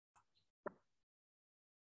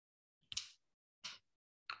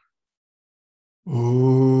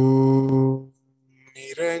Om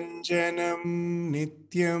Niranjanam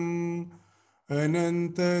Nityam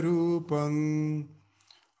Anantarupam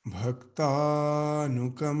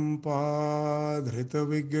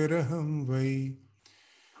Bhaktanukampadhritavigraham Vai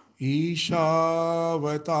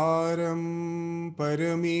Ishavataram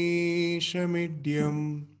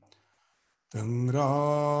Parameshamidhyam Tang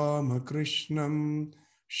Ramakrishnam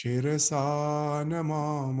Shirasa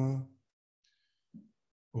Namama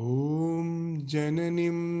Om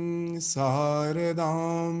Jananim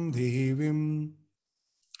Saradam Devim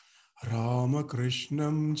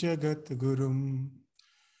Ramakrishnam Jagatgurum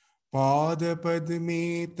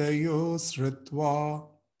Padapadme Tayo Sritva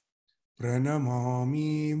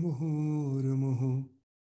Pranamami Muhurmuhu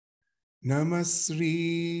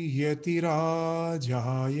Namasri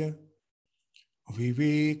Yatirajaya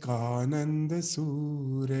Vivekananda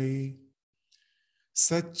Surai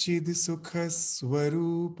Satchid Sukha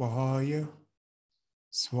Swarupaya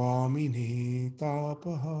Swami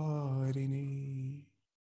Tapaharini.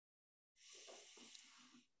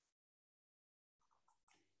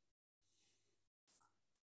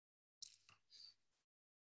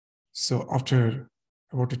 So after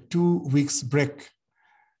about a 2 weeks break,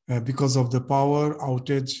 because of the power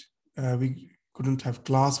outage, we couldn't have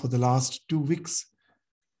class for the last 2 weeks.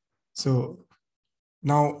 So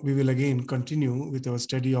now we will again continue with our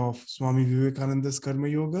study of Swami Vivekananda's Karma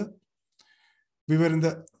Yoga. We were in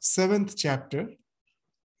the 7th chapter.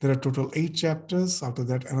 There are total 8 chapters. After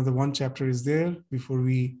that, another 1 chapter is there before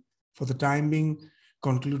we, for the time being,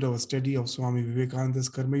 conclude our study of Swami Vivekananda's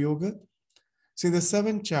Karma Yoga. So in the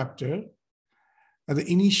 7th chapter, at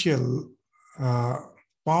the initial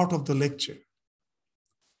part of the lecture,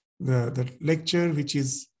 the lecture which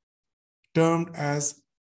is termed as,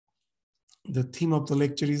 the theme of the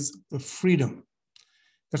lecture is the freedom,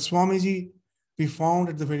 that Swamiji, we found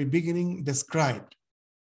at the very beginning, described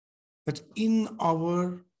that in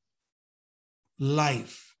our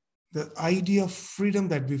life, the idea of freedom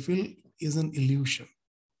that we feel is an illusion.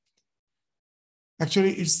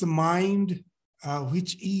 Actually, it's the mind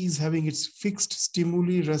which is having its fixed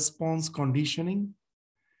stimuli response conditioning.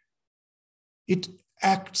 It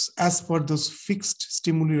acts as per those fixed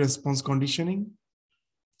stimuli response conditioning.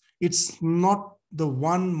 It's not the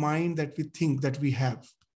one mind that we think that we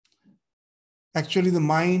have. Actually, the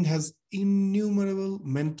mind has innumerable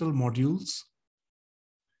mental modules.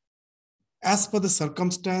 As per the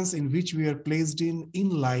circumstance in which we are placed in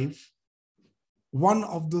life, one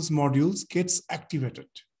of those modules gets activated.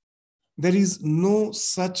 There is no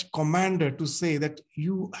such commander to say that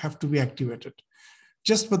you have to be activated.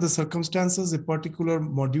 Just for the circumstances, a particular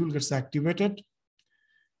module gets activated,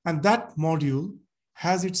 and that module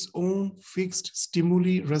has its own fixed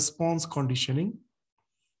stimuli response conditioning.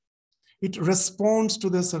 It responds to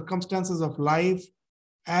the circumstances of life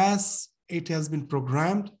as it has been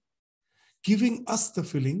programmed, giving us the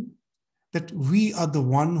feeling that we are the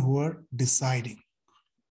one who are deciding.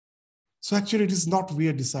 So actually, it is not we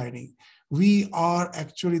are deciding. We are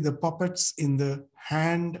actually the puppets in the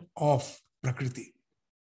hand of Prakriti.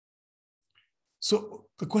 So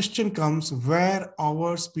the question comes where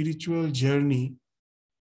our spiritual journey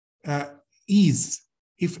is,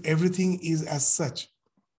 if everything is as such,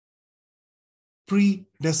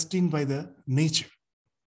 predestined by the nature.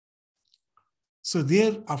 So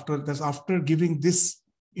after giving this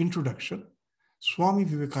introduction, Swami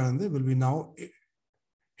Vivekananda will be now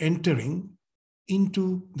entering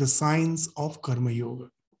into the science of Karma Yoga.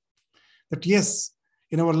 That yes,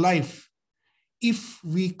 in our life, if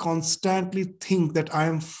we constantly think that I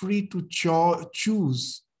am free to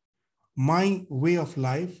choose my way of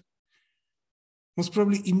life, most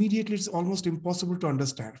probably immediately it's almost impossible to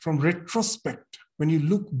understand. From retrospect, when you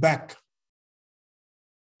look back,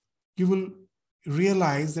 you will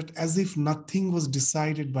realize that as if nothing was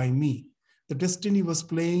decided by me, the destiny was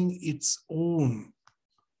playing its own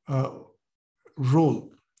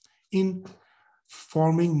role in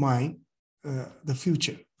forming the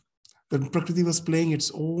future. The Prakriti was playing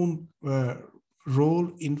its own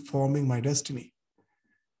role in forming my destiny.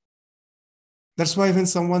 That's why when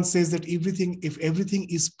someone says that if everything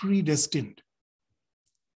is predestined,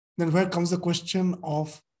 then where comes the question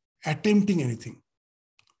of attempting anything?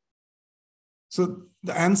 So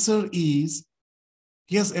the answer is,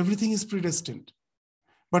 yes, everything is predestined.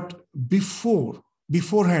 But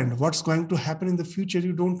beforehand, what's going to happen in the future,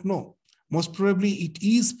 you don't know. Most probably it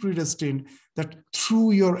is predestined that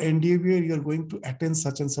through your endeavor, you're going to attain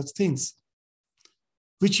such and such things,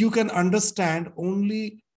 which you can understand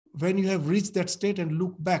only when you have reached that state and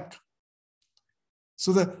look back.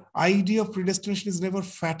 So the idea of predestination is never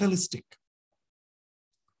fatalistic.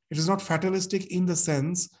 It is not fatalistic in the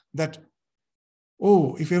sense that,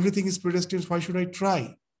 oh, if everything is predestined, why should I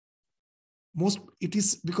try? It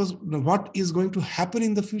is because what is going to happen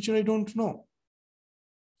in the future, I don't know.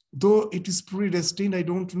 Though it is predestined, I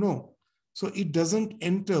don't know. So it doesn't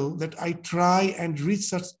entail that I try and reach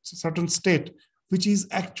such certain state, which is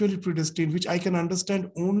actually predestined, which I can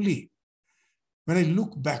understand only when I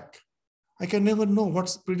look back. I can never know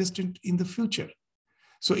what's predestined in the future.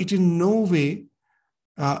 So it in no way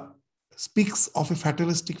speaks of a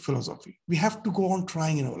fatalistic philosophy. We have to go on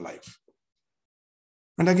trying in our life.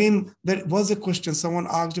 And again, there was a question, someone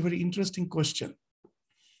asked a very interesting question,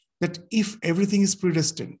 that if everything is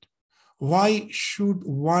predestined, why should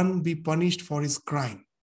one be punished for his crime?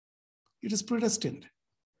 It is predestined.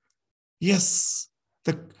 Yes,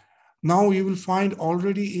 now you will find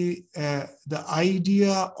already the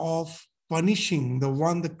idea of punishing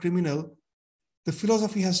the criminal, the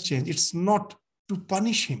philosophy has changed. It's not to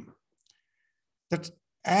punish him. That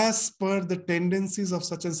as per the tendencies of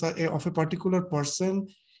such and such of a particular person,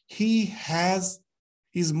 he or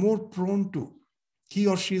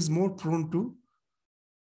she is more prone to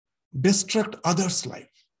destruct others'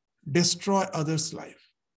 life, destroy others' life,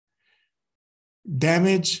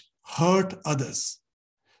 damage, hurt others.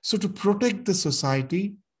 So to protect the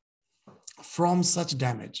society from such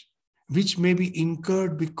damage, which may be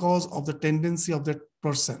incurred because of the tendency of that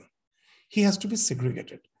person, he has to be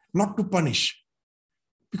segregated, not to punish.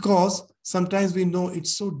 Because sometimes we know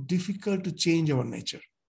it's so difficult to change our nature.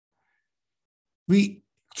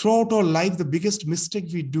 Throughout our life, the biggest mistake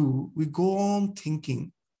we do, we go on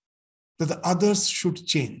thinking that the others should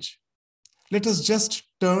change. Let us just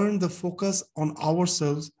turn the focus on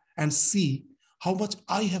ourselves and see how much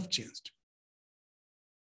I have changed.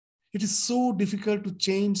 It is so difficult to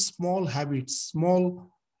change small habits,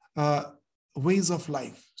 small ways of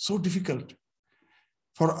life. So difficult.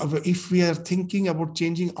 If we are thinking about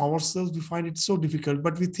changing ourselves, we find it so difficult,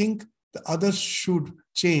 but we think the others should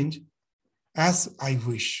change as I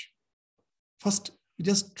wish. First, we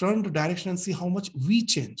just turn the direction and see how much we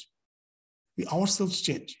change. We ourselves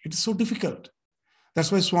change. It is so difficult.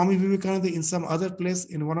 That's why Swami Vivekananda, in some other place,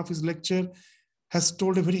 in one of his lecture, has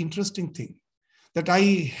told a very interesting thing, that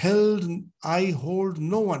I hold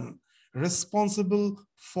no one responsible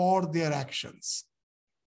for their actions,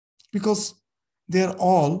 because they are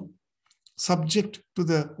all subject to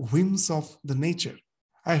the whims of the nature.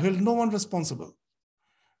 I hold no one responsible.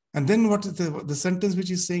 And then what is the sentence which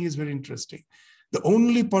he's saying is very interesting. The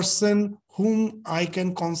only person whom I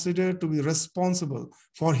can consider to be responsible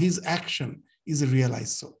for his action is a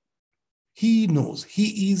realized soul. He knows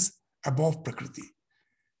he is above Prakriti.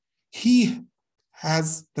 He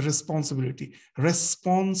has the responsibility.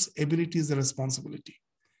 Responsibility is the responsibility.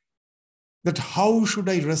 That how should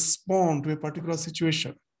I respond to a particular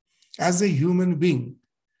situation? As a human being,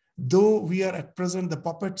 though we are at present the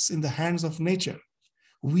puppets in the hands of nature,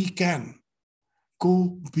 we can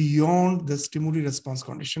go beyond the stimuli-response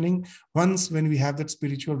conditioning when we have that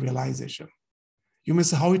spiritual realization. You may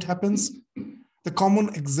say how it happens. The common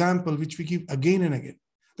example which we give again and again,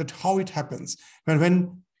 that how it happens.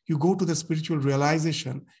 When you go to the spiritual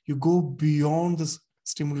realization, you go beyond the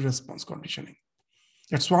stimuli-response conditioning.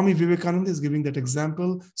 That Swami Vivekananda is giving that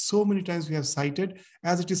example. So many times we have cited,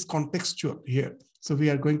 as it is contextual here. So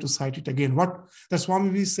we are going to cite it again. What that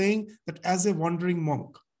Swami is saying, that as a wandering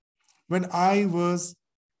monk, when I was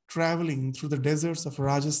traveling through the deserts of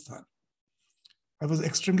Rajasthan, I was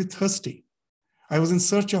extremely thirsty. I was in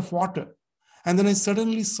search of water. And then I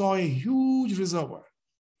suddenly saw a huge reservoir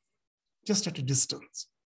just at a distance.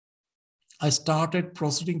 I started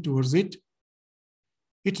proceeding towards it.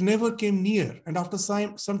 It never came near. And after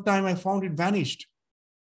some time, I found it vanished.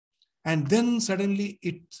 And then suddenly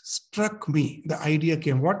it struck me. The idea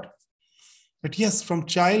came, what? That yes, from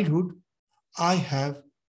childhood, I have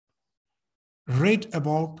read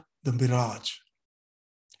about the mirage.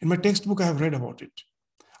 In my textbook, I have read about it.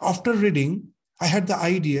 After reading, I had the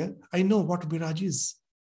idea, I know what mirage is.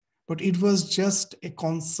 But it was just a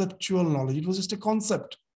conceptual knowledge. It was just a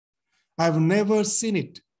concept. I have never seen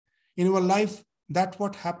it. In our life, that's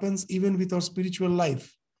what happens even with our spiritual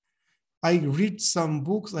life. I read some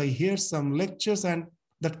books, I hear some lectures, and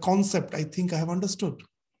that concept, I think I have understood.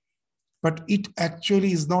 But it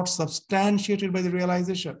actually is not substantiated by the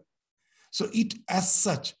realization. So it as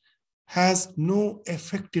such has no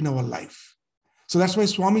effect in our life. So that's why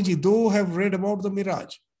Swamiji, though have read about the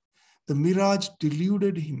mirage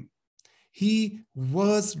deluded him. He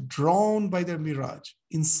was drawn by the mirage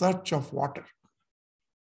in search of water.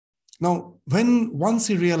 Now, once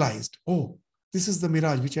he realized, oh, this is the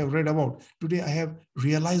mirage which I have read about, today I have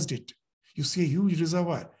realized it. You see a huge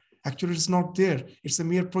reservoir. Actually, it's not there. It's a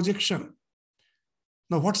mere projection.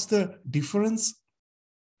 Now, what's the difference?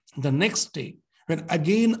 The next day, when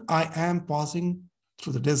again I am passing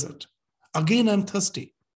through the desert, again I'm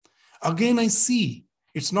thirsty. Again I see.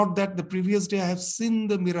 It's not that the previous day I have seen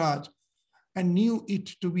the mirage and knew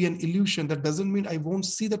it to be an illusion. That doesn't mean I won't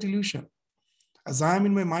see that illusion. As I am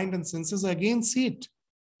in my mind and senses, I again see it.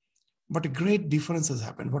 But a great difference has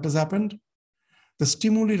happened. What has happened? The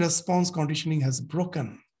stimuli response conditioning has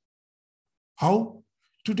broken. How?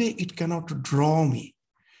 Today it cannot draw me.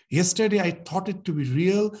 Yesterday I thought it to be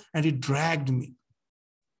real and it dragged me.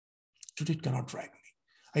 Today it cannot drag me.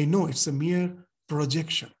 I know it's a mere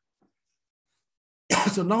projection.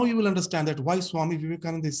 So now you will understand that why Swami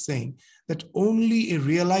Vivekananda is saying that only a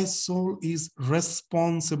realized soul is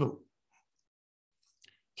responsible.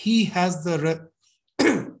 He has the...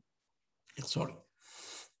 Sorry.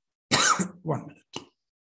 1 minute.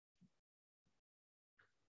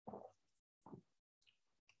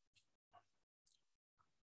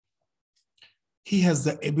 He has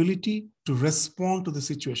the ability to respond to the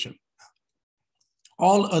situation.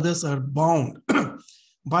 All others are bound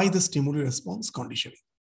by the stimuli response conditioning.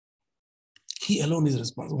 He alone is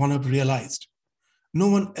responsible. One have realized. No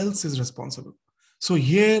one else is responsible. So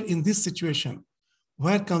here in this situation,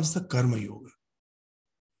 where comes the karma yoga?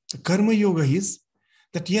 The karma yoga is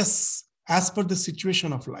that yes, as per the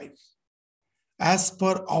situation of life, as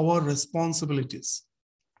per our responsibilities,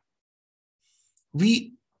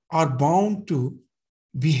 we are bound to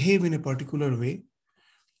behave in a particular way,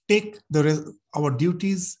 take our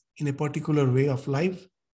duties in a particular way of life,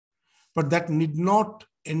 but that need not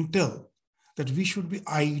entail that we should be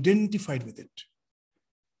identified with it.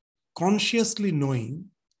 Consciously knowing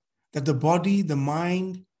that the body, the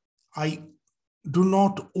mind, I do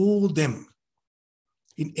not owe them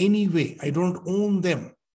in any way. I don't own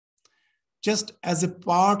them. Just as a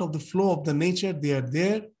part of the flow of the nature, they are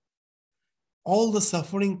there. All the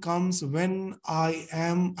suffering comes when I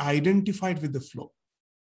am identified with the flow.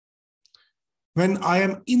 When I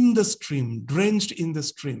am in the stream, drenched in the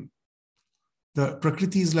stream. The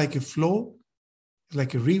Prakriti is like a flow,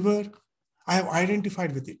 like a river. I have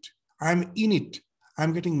identified with it. I am in it. I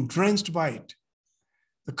am getting drenched by it.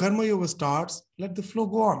 The Karma Yoga starts, let the flow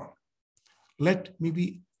go on. Let me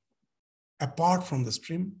be apart from the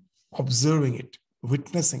stream, observing it,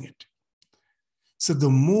 witnessing it. So the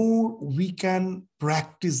more we can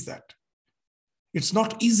practice that, it's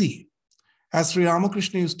not easy. As Sri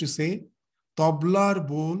Ramakrishna used to say, Tablar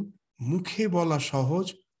bol, mukhe bola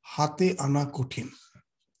sahoj, hate ana kothin.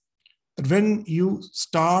 That when you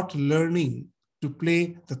start learning to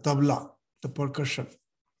play the tabla, the percussion,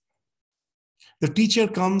 the teacher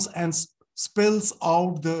comes and spells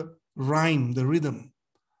out the rhyme, the rhythm,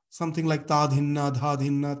 something like tadhinna,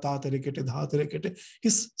 dhadhinna, taterekete, dhaterekete. He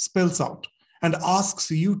spells out and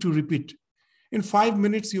asks you to repeat. In 5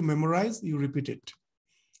 minutes, you memorize, you repeat it.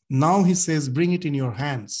 Now he says, bring it in your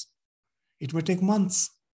hands. It may take months.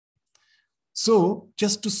 So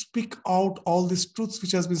just to speak out all these truths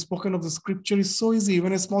which has been spoken of the scripture is so easy.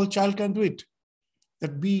 Even a small child can do it.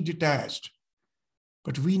 That be detached.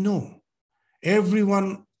 But we know,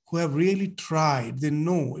 everyone who have really tried, they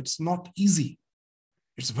know it's not easy.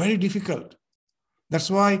 It's very difficult. That's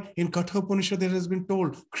why in Katha Upanishad there has been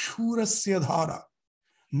told, Kshurasya dhara,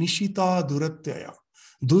 Nishita duratyaya,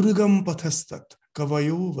 Durgam pathastat,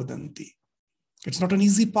 Kavayo vadanti. It's not an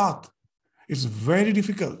easy path. It's very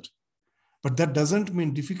difficult. But that doesn't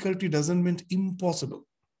mean difficulty, doesn't mean impossible.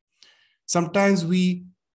 Sometimes we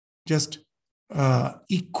just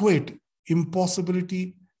equate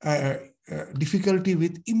impossibility, difficulty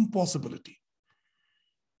with impossibility.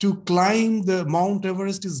 To climb the Mount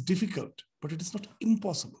Everest is difficult, but it is not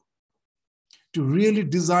impossible. To really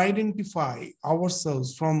disidentify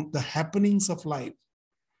ourselves from the happenings of life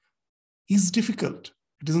is difficult.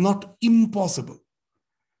 It is not impossible.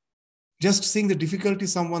 Just seeing the difficulty,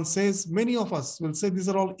 someone says, many of us will say these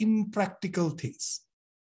are all impractical things.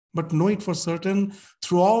 But know it for certain,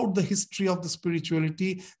 throughout the history of the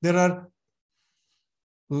spirituality, there are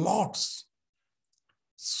lots.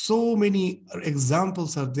 So many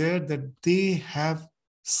examples are there that they have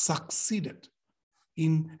succeeded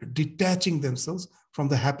in detaching themselves from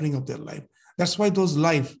the happening of their life. That's why those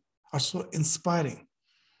lives are so inspiring.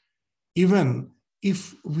 Even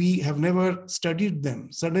if we have never studied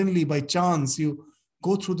them, suddenly by chance you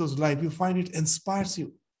go through those lives, you find it inspires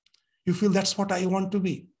you. You feel that's what I want to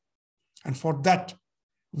be. And for that,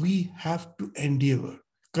 we have to endeavor.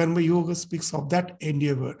 Karma Yoga speaks of that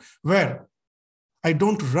endeavor, where I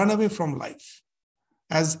don't run away from life.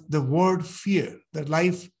 As the word fear, that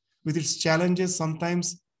life with its challenges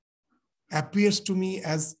sometimes appears to me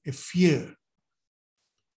as a fear.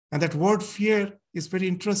 And that word fear is very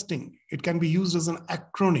interesting. It can be used as an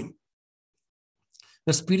acronym.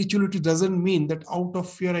 That spirituality doesn't mean that out of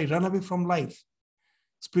fear I run away from life.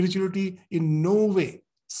 Spirituality in no way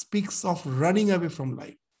speaks of running away from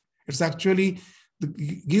life. It's actually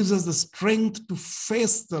gives us the strength to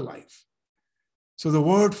face the life. So the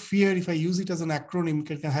word fear, if I use it as an acronym,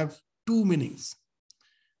 it can have two meanings.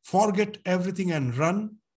 Forget everything and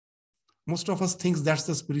run. Most of us think that's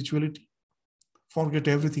the spirituality. Forget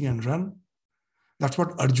everything and run. That's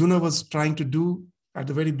what Arjuna was trying to do at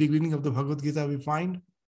the very beginning of the Bhagavad Gita, we find.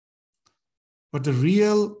 But the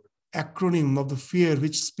real acronym of the fear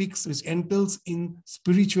which entails in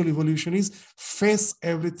spiritual evolution is face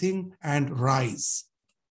everything and rise.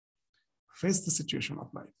 Face the situation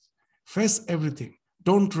of life. Face everything.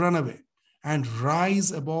 Don't run away and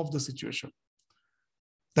rise above the situation.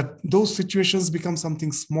 That those situations become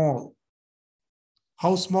something small.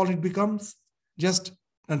 How small it becomes? Just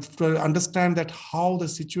to understand that how the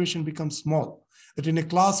situation becomes small. That in a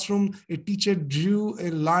classroom, a teacher drew a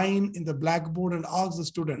line in the blackboard and asked the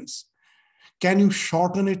students, can you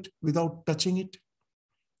shorten it without touching it?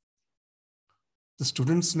 The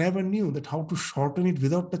students never knew that how to shorten it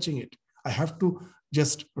without touching it. I have to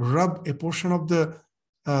just rub a portion of the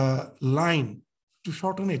line to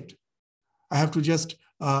shorten it. I have to just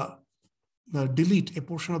delete a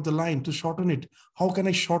portion of the line to shorten it. How can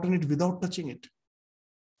I shorten it without touching it?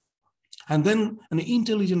 And then an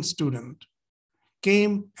intelligent student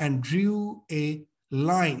came and drew a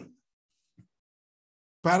line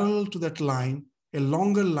parallel to that line, a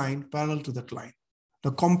longer line parallel to that line.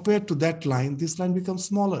 Now compared to that line, this line becomes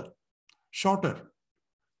smaller, shorter.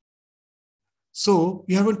 So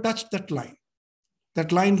you haven't touched that line.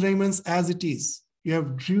 That line remains as it is. You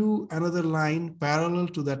have drew another line parallel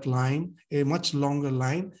to that line, a much longer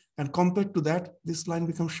line, and compared to that, this line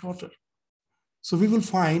becomes shorter. So we will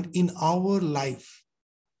find in our life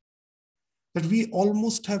that we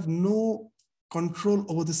almost have no control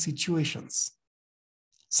over the situations.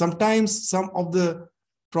 Sometimes some of the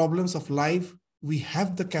problems of life we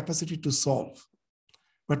have the capacity to solve.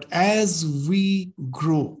 But as we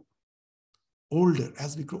grow older,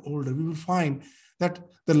 we will find that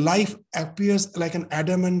the life appears like an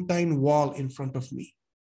adamantine wall in front of me.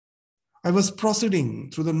 I was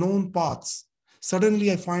proceeding through the known paths.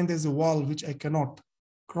 Suddenly I find there's a wall which I cannot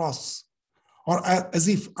cross. Or as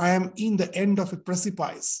if I am in the end of a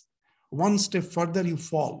precipice. One step further, you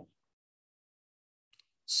fall.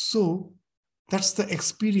 So that's the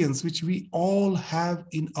experience which we all have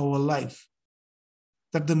in our life.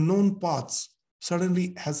 That the known paths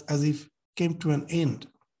suddenly as if came to an end.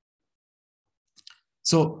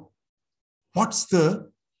 So what's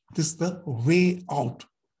the way out?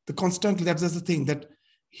 That's the thing that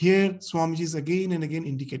here Swamiji is again and again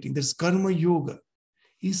indicating. This karma yoga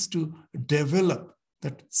is to develop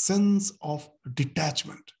that sense of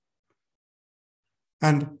detachment.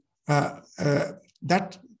 And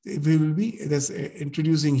that we will be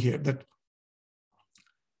introducing here that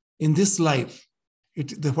in this life,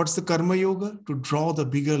 what's the karma yoga? To draw the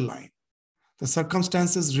bigger line. The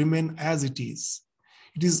circumstances remain as it is.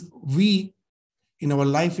 It is we, in our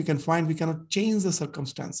life, we can find we cannot change the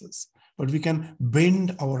circumstances, but we can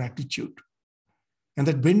bend our attitude. And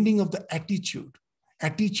that bending of the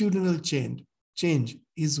attitudinal change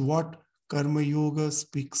is what karma yoga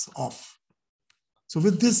speaks of. So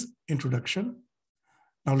with this introduction,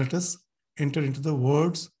 now let us enter into the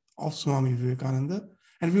words of Swami Vivekananda,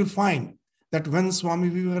 and we will find that when Swami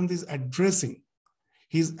Vivekananda is addressing,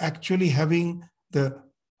 he is actually having the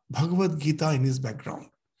Bhagavad Gita in his background.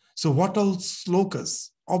 So what all slokas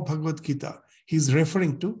of Bhagavad Gita he is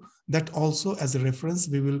referring to, that also as a reference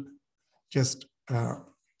we will just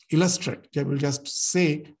illustrate. I will just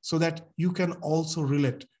say so that you can also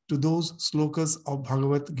relate to those slokas of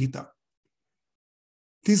Bhagavad Gita.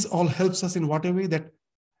 This all helps us in what a way that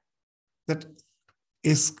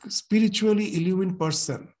a spiritually illumined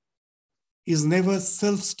person is never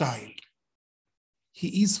self-styled.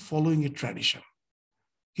 He is following a tradition.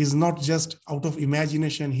 He's not just out of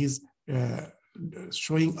imagination, he's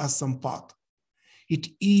showing us some path. It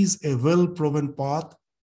is a well-proven path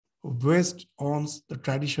based on the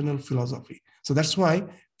traditional philosophy. So that's why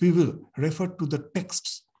we will refer to the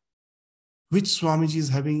texts which Swamiji is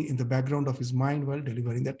having in the background of his mind while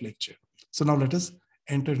delivering that lecture. So now let us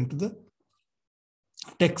enter into the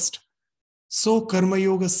text. So Karma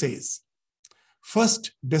Yoga says,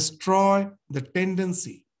 first destroy the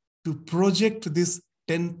tendency to project this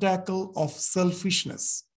tentacle of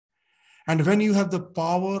selfishness. And when you have the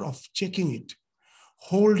power of checking it,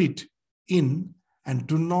 hold it in and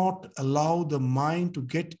do not allow the mind to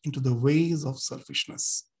get into the ways of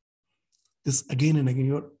selfishness. This again and again,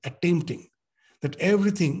 you're attempting that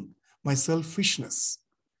everything, my selfishness,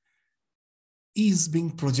 is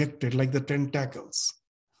being projected like the tentacles.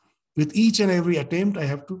 With each and every attempt, I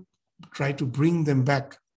have to try to bring them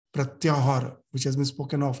back. Pratyahara, which has been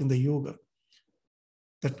spoken of in the yoga.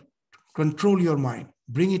 That control your mind,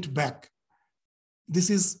 bring it back. This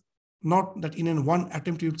is not that in one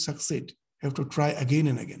attempt you succeed. You have to try again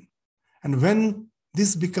and again. And when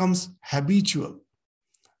this becomes habitual,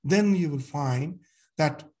 then you will find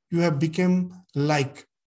that you have become like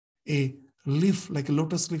a leaf, like a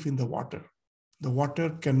lotus leaf in the water. The water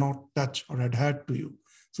cannot touch or adhere to you.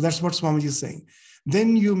 So that's what Swamiji is saying.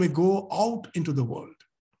 Then you may go out into the world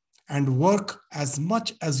and work as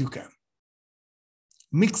much as you can.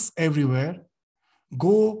 Mix everywhere.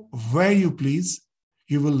 Go where you please.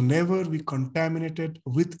 You will never be contaminated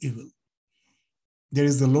with evil. There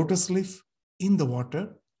is the lotus leaf in the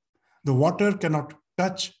water. The water cannot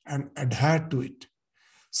touch and adhere to it.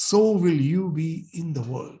 So will you be in the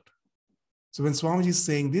world. So when Swamiji is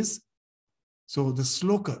saying this, so the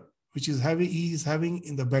sloka, which is he is having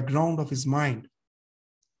in the background of his mind,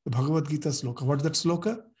 the Bhagavad Gita sloka. What is that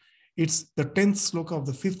sloka? It's the 10th sloka of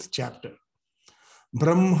the 5th chapter.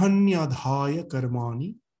 Brahmanyadhaya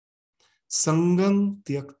karmani sangam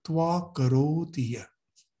tyaktva karotiya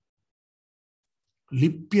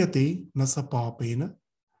lipyate nasapapena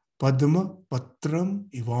padma patram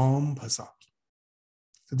ivam bhasa.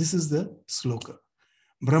 So this is the sloka.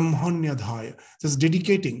 Brahmanyadhaya. Just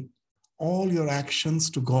dedicating all your actions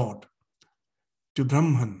to God, to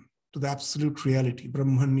Brahman, to the absolute reality.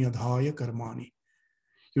 Brahmanyadhaya karmani.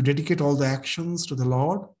 You dedicate all the actions to the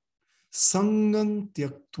Lord. Sangam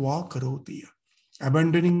tyaktva karotiya.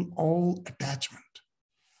 Abandoning all attachment.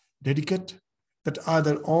 Dedicate that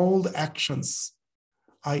either all the actions,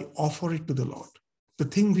 I offer it to the Lord. The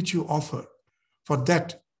thing which you offer, for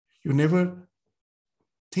that you never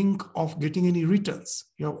think of getting any returns.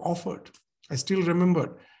 You have offered. I still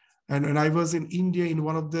remember, and when I was in India in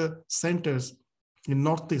one of the centers in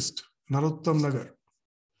Northeast, Narottam Nagar,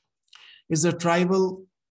 is a tribal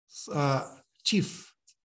chief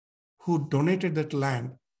who donated that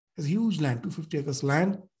land, a huge land, 250 acres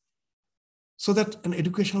land, so that an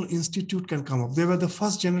educational institute can come up. They were the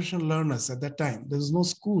first generation learners at that time. There was no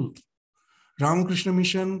school. Ramakrishna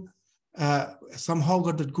Mission somehow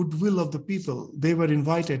got the goodwill of the people. They were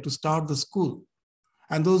invited to start the school.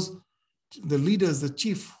 And the leaders, the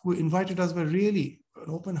chief who invited us were really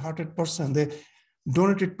an open-hearted person. They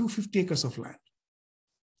donated 250 acres of land.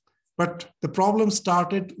 But the problem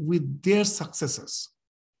started with their successors.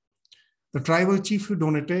 The tribal chief who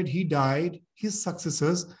donated, he died. His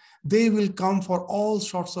successors, they will come for all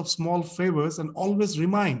sorts of small favors and always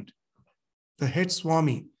remind the head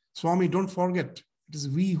Swami, Swami, don't forget, it is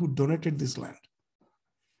we who donated this land.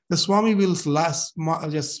 The Swami will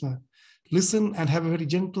just listen and have a very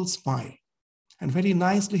gentle smile. And very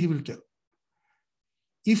nicely he will tell.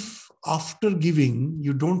 If after giving,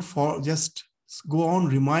 you don't just go on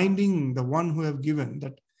reminding the one who have given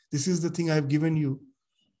that this is the thing I have given you,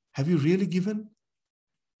 have you really given?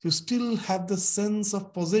 You still have the sense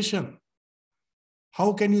of possession.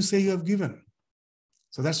 How can you say you have given?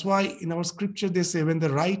 So that's why in our scripture they say when the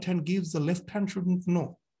right hand gives, the left hand shouldn't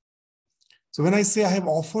know. So when I say I have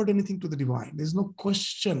offered anything to the divine, there's no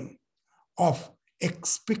question of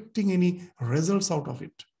expecting any results out of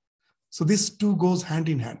it. So this too goes hand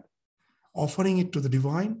in hand. Offering it to the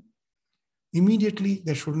divine, immediately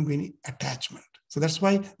there shouldn't be any attachment. So that's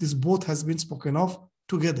why this both has been spoken of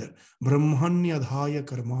together. Brahmanyadhaya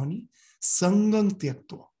karmani sangam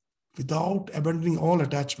tyaktva. Without abandoning all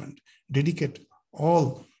attachment, dedicate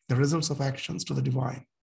all the results of actions to the divine.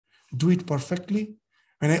 Do it perfectly.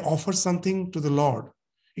 When I offer something to the Lord,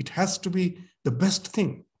 it has to be the best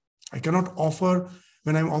thing. I cannot offer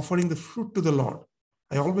when I'm offering the fruit to the Lord.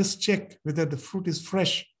 I always check whether the fruit is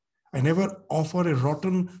fresh. I never offer a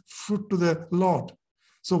rotten fruit to the Lord.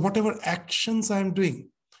 So whatever actions I'm doing,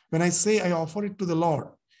 when I say I offer it to the Lord,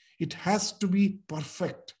 it has to be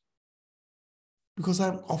perfect because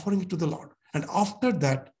I'm offering it to the Lord. And after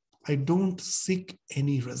that, I don't seek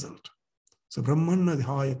any result. So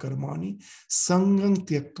Brahmanadhyaya karmani sangam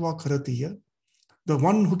tyaktva karatiya. The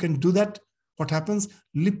one who can do that, what happens?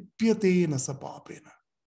 Lipyate nasapapena.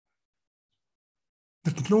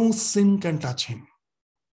 That no sin can touch him.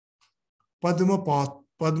 Padma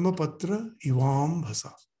patra ivam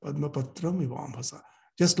bhasa. Padma patram ivam bhasa.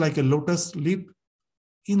 Just like a lotus leaf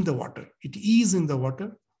in the water. It is in the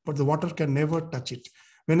water, but the water can never touch it.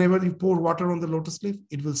 Whenever you pour water on the lotus leaf,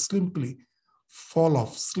 it will simply fall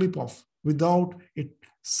off, slip off. without a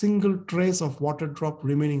single trace of water drop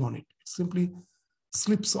remaining on it. It simply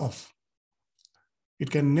slips off.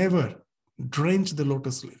 It can never drench the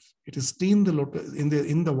lotus leaf. It is stained the lotus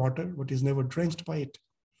in the water, but is never drenched by it.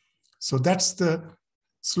 So that's the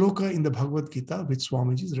sloka in the Bhagavad Gita which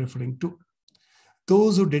Swamiji is referring to.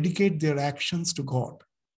 Those who dedicate their actions to God,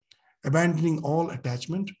 abandoning all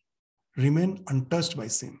attachment, remain untouched by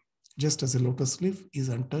sin, just as a lotus leaf is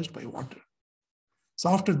untouched by water. So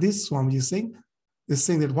after this, Swamiji is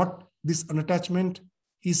saying that what this unattachment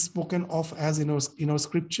is spoken of as in our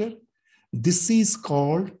scripture, this is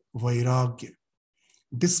called vairagya,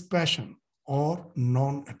 dispassion or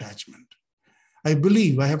non-attachment. I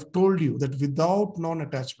believe I have told you that without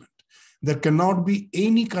non-attachment, there cannot be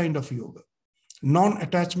any kind of yoga.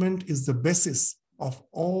 Non-attachment is the basis of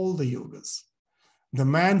all the yogas. The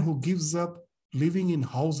man who gives up living in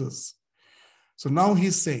houses. So now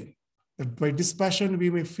he's saying that by dispassion, we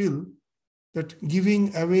may feel that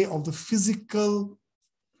giving away of the physical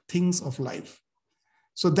things of life.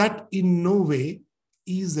 So that in no way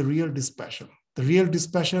is the real dispassion. The real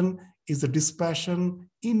dispassion is the dispassion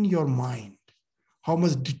in your mind, how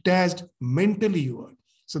much detached mentally you are.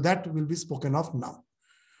 So that will be spoken of now.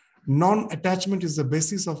 Non-attachment is the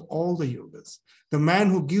basis of all the yogas. The man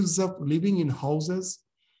who gives up living in houses,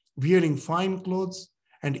 wearing fine clothes,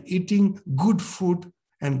 and eating good food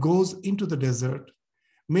and goes into the desert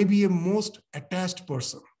may be a most attached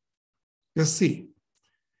person. Just see,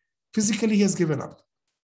 physically he has given up.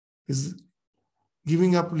 He's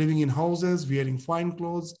giving up living in houses, wearing fine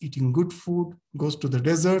clothes, eating good food, goes to the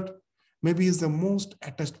desert. Maybe he's the most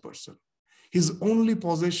attached person. His only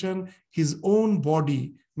possession, his own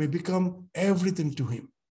body, may become everything to him.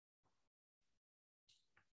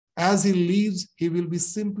 As he lives, he will be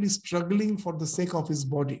simply struggling for the sake of his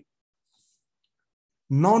body.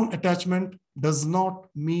 Non-attachment does not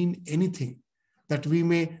mean anything that we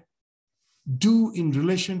may do in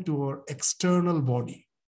relation to our external body.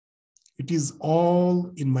 It is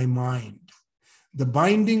all in my mind. The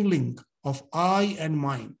binding link of I and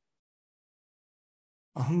mine,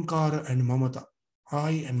 ahankara and mamata,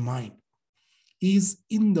 I and mine, is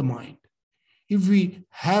in the mind. If we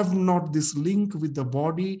have not this link with the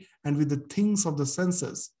body and with the things of the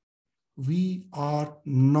senses, we are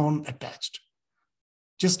non-attached.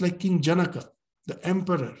 Just like King Janaka, the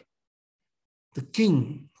emperor, the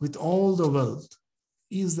king with all the wealth,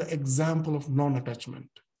 is the example of non-attachment.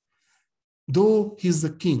 Though he is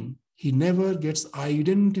the king, he never gets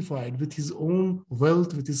identified with his own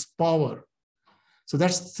wealth, with his power. So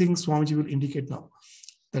that's the thing Swamiji will indicate now,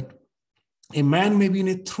 that a man may be in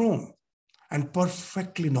a throne and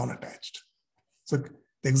perfectly non-attached. So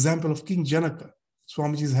the example of King Janaka,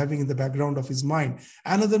 Swamiji is having in the background of his mind.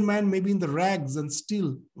 Another man may be in the rags and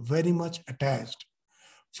still very much attached.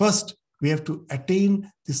 First, we have to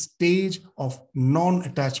attain the stage of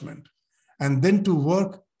non-attachment and then to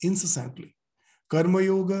work incessantly. Karma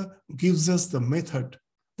Yoga gives us the method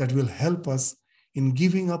that will help us in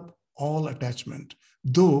giving up all attachment,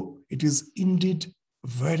 though it is indeed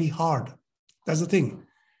very hard. That's the thing.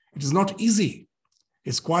 It is not easy.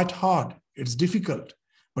 It's quite hard. It's difficult.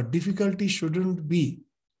 But difficulty shouldn't be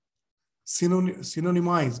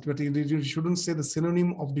synonymized, but you shouldn't say the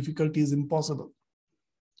synonym of difficulty is impossible.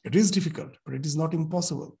 It is difficult, but it is not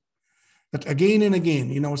impossible. That again and again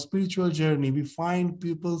in our spiritual journey, we find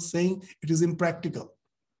people saying it is impractical.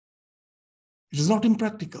 It is not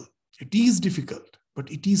impractical. It is difficult, but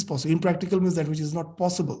it is possible. Impractical means that which is not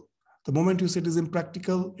possible. The moment you say it is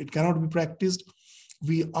impractical, it cannot be practiced,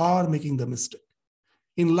 we are making the mistake.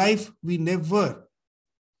 In life, we never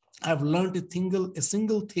have learned a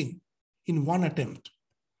single thing in one attempt.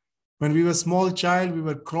 When we were a small child, we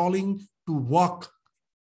were crawling to walk.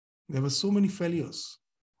 There were so many failures.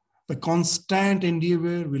 The constant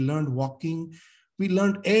endeavor, we learned walking. We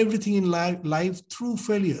learned everything in life through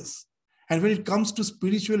failures. And when it comes to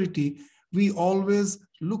spirituality, we always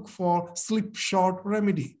look for slipshod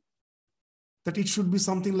remedy. That it should be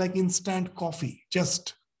something like instant coffee.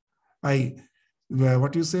 Just,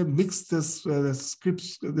 mix this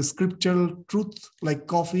the scriptural truth like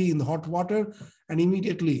coffee in the hot water, and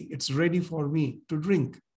immediately it's ready for me to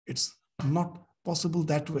drink. It's not possible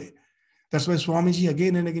that way. That's why Swamiji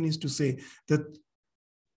again and again used to say that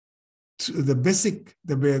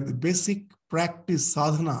the basic practice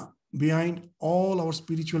sadhana behind all our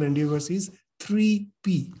spiritual endeavors is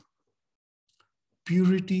 3P: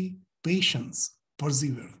 purity, patience,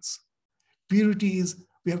 perseverance. Purity is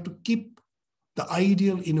we have to keep the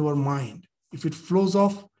ideal in our mind. If it flows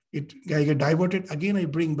off, I get diverted, again I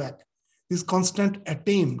bring back. This constant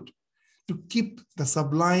attempt to keep the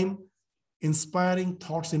sublime inspiring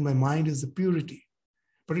thoughts in my mind is the purity.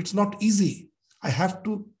 But it's not easy. I have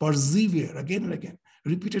to persevere again and again,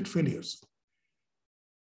 repeated failures.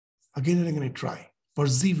 Again and again I try,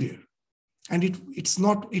 persevere. And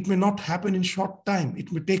it may not happen in short time.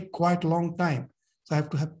 It may take quite a long time. So I have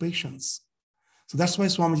to have patience. So that's why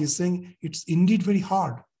Swamiji is saying it's indeed very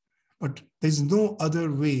hard, but there's no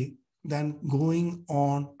other way than going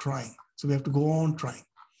on trying. So we have to go on trying.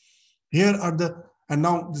 And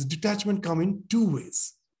now this detachment comes in two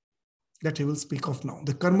ways that he will speak of now.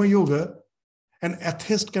 The Karma Yoga, an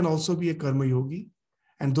atheist can also be a Karma Yogi,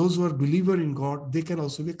 and those who are believer in God, they can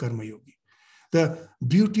also be a Karma Yogi. The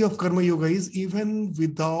beauty of Karma Yoga is even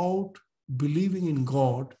without believing in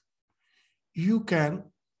God, you can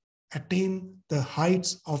attain the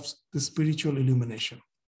heights of the spiritual illumination.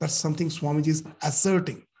 That's something Swamiji is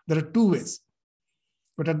asserting. There are two ways.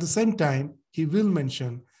 But at the same time, he will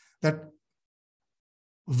mention that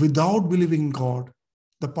without believing in God,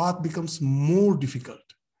 the path becomes more difficult.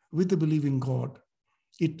 With the belief in God,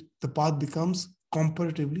 the path becomes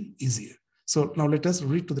comparatively easier. So now let us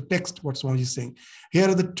read to the text what Swamiji is saying. Here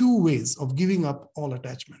are the two ways of giving up all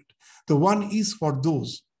attachment. The one is for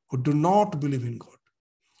those who do not believe in God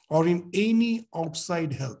or in any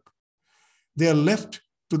outside help. They are left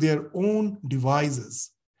to their own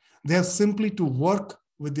devices. They have simply to work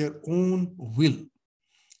with their own will,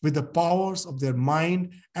 with the powers of their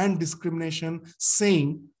mind and discrimination,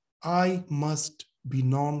 saying, I must be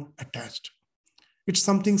non-attached. It's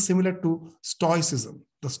something similar to Stoicism,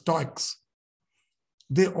 the Stoics.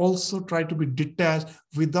 They also try to be detached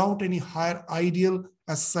without any higher ideal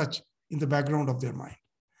as such in the background of their mind.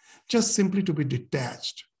 Just simply to be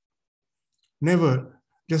detached. Never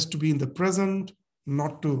just to be in the present,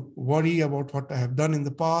 not to worry about what I have done in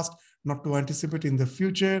the past, not to anticipate in the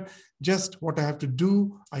future. Just what I have to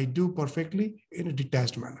do, I do perfectly in a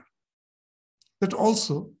detached manner. That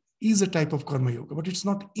also is a type of Karma Yoga, but it's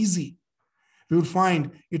not easy. We will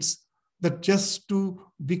find it's that just to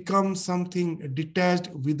become something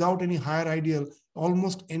detached without any higher ideal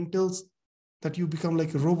almost entails that you become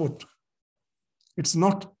like a robot. It's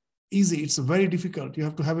not easy. It's very difficult. You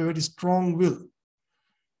have to have a very strong will.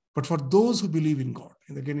 But for those who believe in God,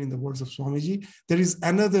 and again in the words of Swamiji, there is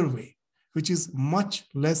another way, which is much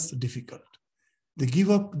less difficult. They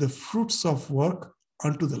give up the fruits of work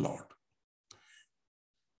unto the Lord.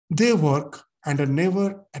 They work and are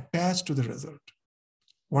never attached to the result.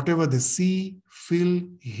 Whatever they see, feel,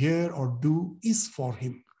 hear, or do is for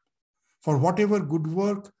Him. For whatever good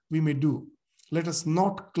work we may do, let us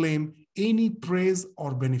not claim any praise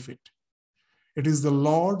or benefit. It is the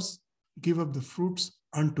Lord's. Give up the fruits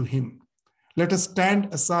unto Him. Let us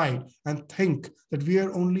stand aside and think that we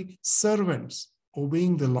are only servants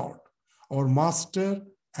obeying the Lord, our Master,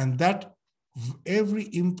 and that every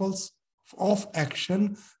impulse of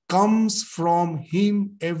action comes from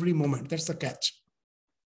Him every moment. That's the catch.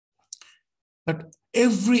 That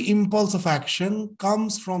every impulse of action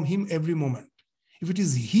comes from Him every moment. If it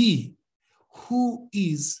is He who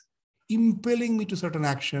is impelling me to certain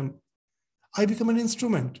action, I become an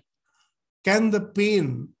instrument. Can the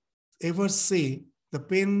pen ever say, the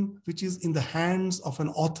pen which is in the hands of an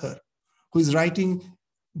author who is writing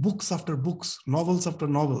books after books, novels after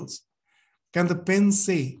novels, can the pen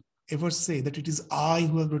ever say that it is I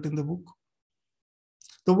who have written the book?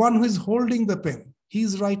 The one who is holding the pen, he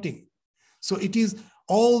is writing. So it is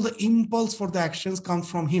all the impulse for the actions comes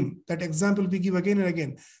from Him. That example we give again and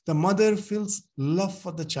again. The mother feels love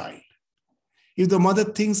for the child. If the mother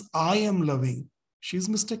thinks I am loving, she is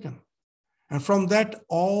mistaken. And from that,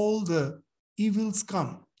 all the evils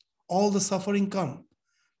come, all the suffering come.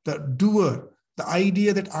 The doer, the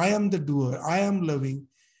idea that I am the doer, I am loving,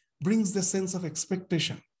 brings the sense of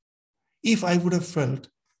expectation. If I would have felt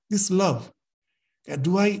this love,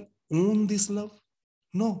 do I own this love?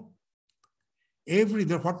 No.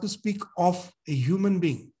 What to speak of a human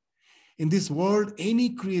being. In this world, any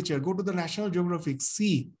creature, go to the National Geographic,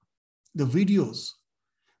 see the videos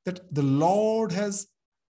that the Lord has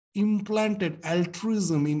implanted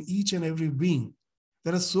altruism in each and every being.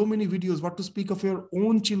 There are so many videos, what to speak of your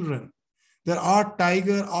own children. There are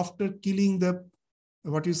tiger after killing a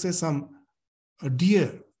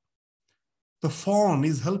deer. The fawn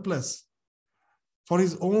is helpless for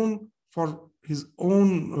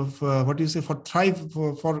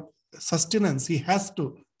sustenance. He has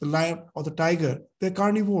to, the lion or the tiger, they're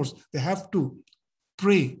carnivores. They have to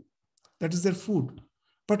prey. That is their food.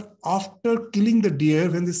 But after killing the deer,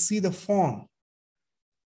 when they see the fawn,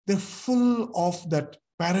 they're full of that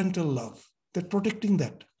parental love. They're protecting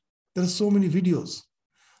that. There are so many videos.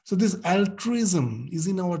 So this altruism is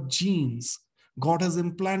in our genes. God has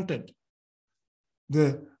implanted.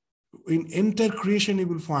 In entire creation, you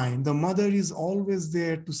will find the mother is always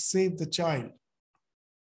there to save the child.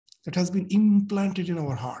 That has been implanted in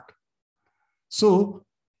our heart. So,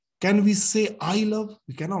 can we say, I love?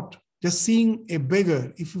 We cannot. Just seeing a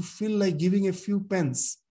beggar, if you feel like giving a few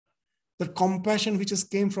pence, the compassion which has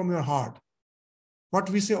came from your heart, what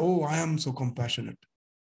we say, oh, I am so compassionate.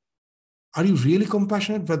 Are you really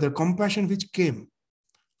compassionate? But the compassion which came,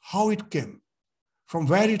 how it came, from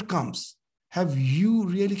where it comes, have you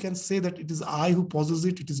really can say that it is I who possess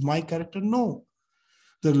it, it is my character? No.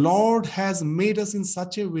 The Lord has made us in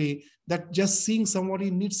such a way that just seeing somebody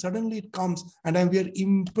in need, suddenly it comes and we are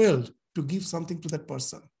impelled to give something to that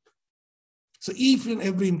person. So each and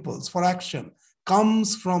every impulse for action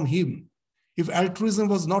comes from Him. If altruism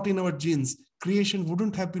was not in our genes, creation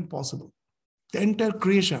wouldn't have been possible. The entire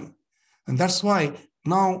creation. And that's why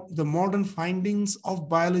now the modern findings of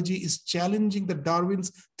biology is challenging the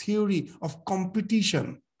Darwin's theory of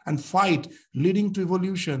competition and fight leading to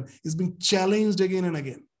evolution is being challenged again and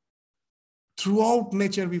again. Throughout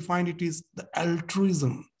nature, we find it is the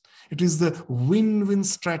altruism. It is the win-win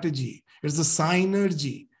strategy. It's the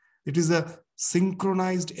synergy. It is a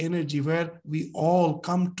synchronized energy where we all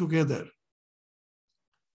come together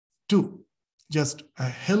to just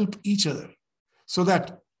help each other so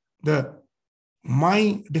that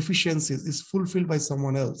my deficiencies is fulfilled by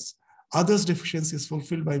someone else. Others' deficiency is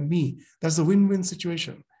fulfilled by me. That's a win-win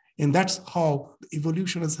situation. And that's how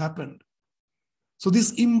evolution has happened. So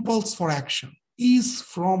this impulse for action is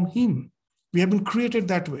from Him. We have been created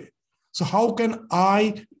that way. So how can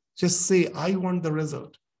I just say, I want the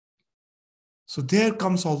result? So there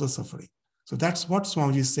comes all the suffering. So that's what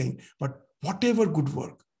Swamiji is saying. But whatever good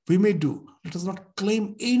work we may do, let us not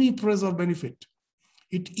claim any praise or benefit.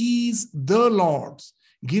 It is the Lord's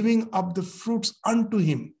giving up the fruits unto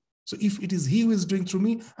Him. So if it is He who is doing through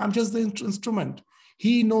me, I'm just the instrument.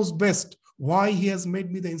 He knows best why He has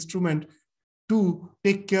made me the instrument to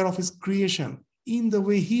take care of His creation in the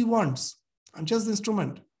way He wants. I'm just the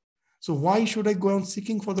instrument. So why should I go on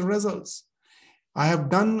seeking for the results? I have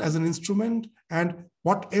done as an instrument, and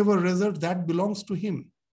whatever result, that belongs to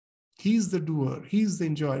Him. He is the doer. He is the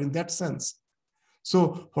enjoyer in that sense.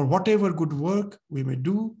 So for whatever good work we may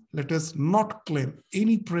do, let us not claim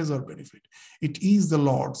any praise or benefit. It is the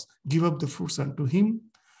Lord's. Give up the fruits unto Him.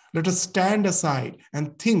 Let us stand aside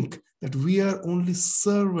and think that we are only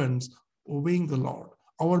servants obeying the Lord,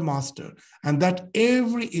 our Master, and that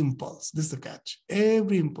every impulse, this is the catch,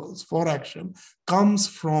 every impulse for action comes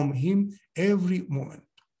from Him every moment.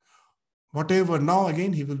 Whatever, now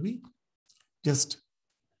again, he will be just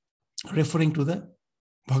referring to the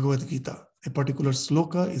Bhagavad Gita. A particular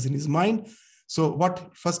sloka is in his mind. So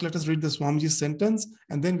first let us read the Swamiji's sentence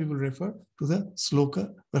and then we will refer to the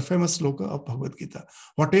sloka, the famous sloka of Bhagavad Gita.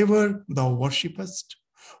 Whatever thou worshipest,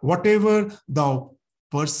 whatever thou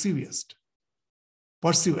perceivest,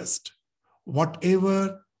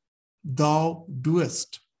 whatever thou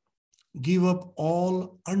doest, give up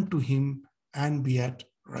all unto Him and be at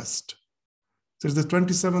rest. So it's the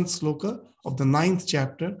 27th sloka of the 9th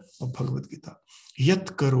chapter of Bhagavad Gita. Yat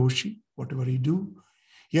karoshi, whatever you do.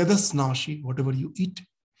 Yadasnashi, whatever you eat.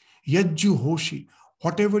 Yajjuhoshi,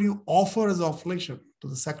 whatever you offer as oblation to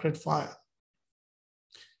the sacred fire.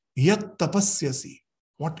 Yat tapasyasi,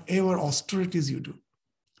 whatever austerities you do.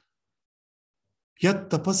 Yat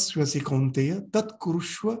tapasyasi kaunteya tat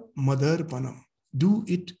kurushva madarpanam. Do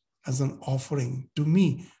it as an offering to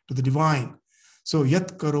me, to the divine. So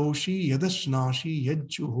yat karoshi, yadashnashi,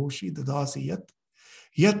 yajjuhoshi, dadasi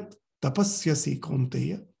yat tapasyasi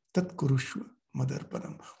kaunteya tat kurushva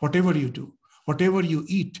madarpanam. Whatever you do, whatever you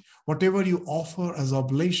eat, whatever you offer as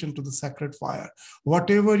oblation to the sacred fire,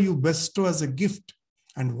 whatever you bestow as a gift,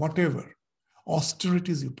 and whatever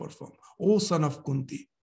austerities you perform, O son of Kunti,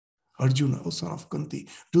 Arjuna, O son of Kunti,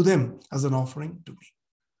 do them as an offering to me.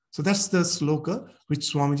 So that's the sloka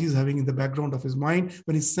which Swamiji is having in the background of his mind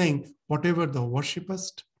when he's saying, whatever thou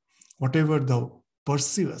worshipest, whatever thou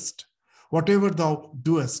perceivest, whatever thou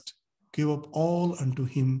doest, give up all unto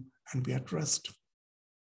Him and be at rest.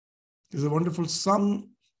 There's a wonderful song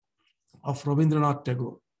of Rabindranath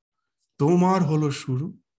Tagore. Tomar holo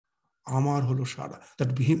shuru, amar holo shara.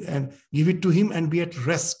 That and give it to Him and be at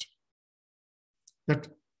rest. That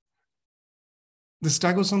this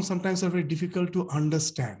Tagore songs sometimes are very difficult to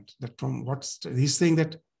understand. That from what he's saying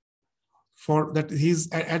that for that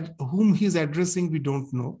he's at whom he's addressing, we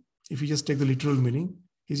don't know. If you just take the literal meaning,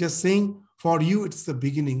 he's just saying, for you it's the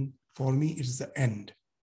beginning, for me it's the end.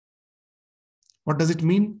 What does it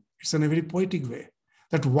mean? It's in a very poetic way.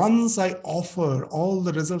 That once I offer all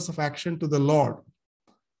the results of action to the Lord,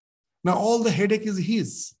 now all the headache is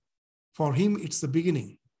His. For him, it's the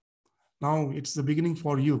beginning. Now it's the beginning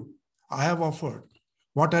for you. I have offered.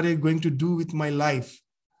 What are you going to do with my life?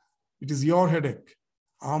 It is your headache.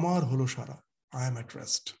 Amar holo shara. I am at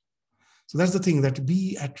rest. So that's the thing, that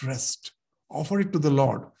be at rest. Offer it to the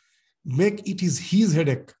Lord. Make it his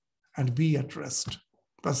headache and be at rest.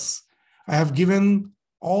 Thus, I have given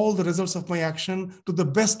all the results of my action to the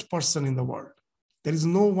best person in the world. There is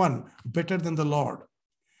no one better than the Lord.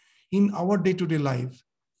 In our day-to-day life,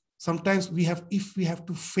 sometimes if we have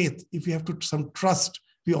to faith, if we have to some trust,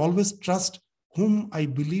 we always trust whom I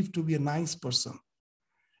believe to be a nice person.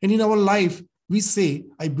 And in our life, we say,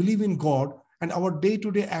 I believe in God, and our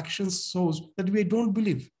day-to-day actions shows that we don't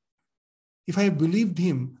believe. If I believed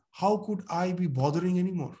him, how could I be bothering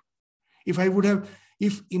anymore? If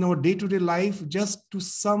in our day-to-day life, just to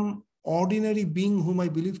some ordinary being whom I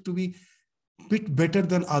believe to be a bit better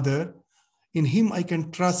than other, in him I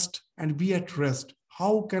can trust and be at rest.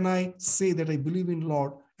 How can I say that I believe in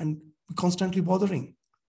Lord and be constantly bothering?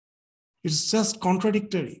 It's just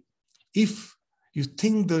contradictory. If you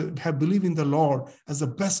believe in the Lord as the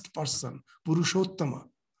best person, Purushottama,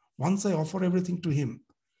 once I offer everything to him,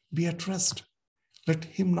 be at rest. Let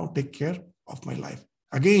him now take care of my life.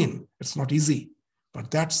 Again, it's not easy,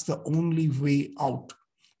 but that's the only way out.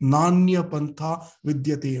 Nanya pantha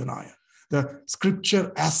vidyate yanaya. The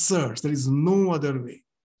scripture asserts there is no other way.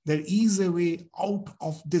 There is a way out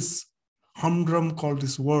of this humdrum called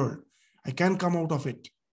this world. I can come out of it,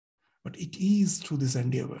 but it is through this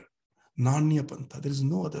endeavor. Nanya pantha. There is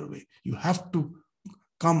no other way. You have to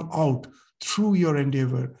come out through your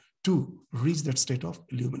endeavor to reach that state of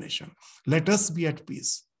illumination. Let us be at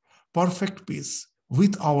peace, perfect peace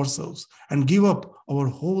with ourselves, and give up our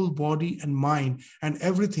whole body and mind and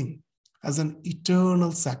everything as an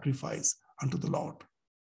eternal sacrifice unto the Lord.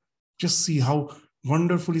 Just see how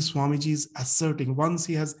wonderfully Swamiji is asserting, once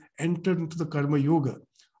he has entered into the Karma Yoga,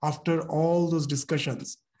 after all those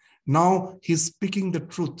discussions, now he's speaking the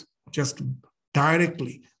truth just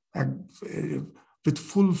directly and with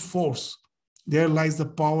full force. There lies the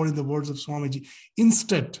power in the words of Swamiji.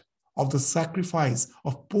 Instead of the sacrifice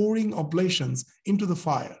of pouring oblations into the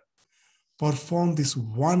fire, perform this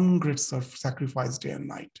one great sacrifice day and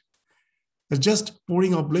night. That just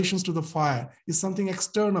pouring oblations to the fire is something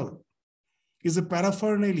external, is a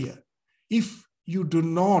paraphernalia. If you do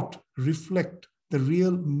not reflect the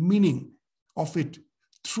real meaning of it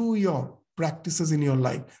through your practices in your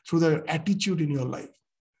life, through the attitude in your life.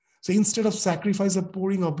 So instead of sacrifice of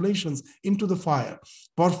pouring oblations into the fire,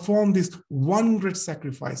 perform this one great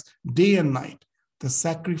sacrifice day and night, the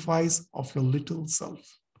sacrifice of your little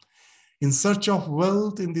self. In search of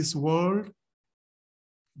wealth in this world,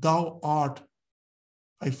 thou art,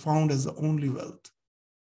 I found as the only wealth.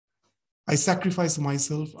 I sacrifice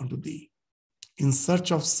myself unto thee. In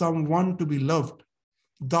search of someone to be loved,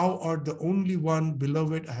 thou art the only one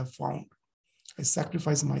beloved I have found. I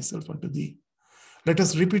sacrifice myself unto thee. Let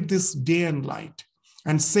us repeat this day and night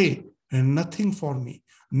and say, nothing for me,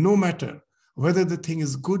 no matter whether the thing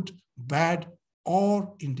is good, bad,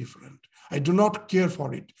 or indifferent. I do not care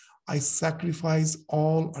for it. I sacrifice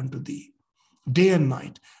all unto thee. Day and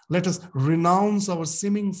night, let us renounce our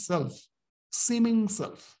seeming self. Seeming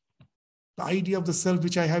self. The idea of the self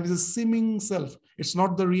which I have is a seeming self. It's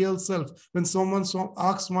not the real self. When someone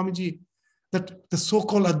asks Swamiji that the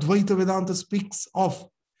so-called Advaita Vedanta speaks of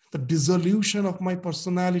the dissolution of my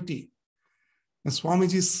personality, and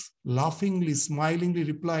Swamiji laughingly, smilingly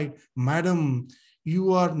replied, Madam,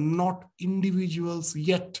 you are not individuals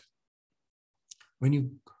yet. When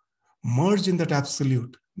you merge in that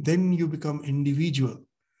absolute, then you become individual.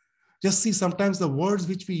 Just see, sometimes the words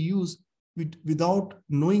which we use, without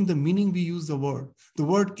knowing the meaning, we use the word. The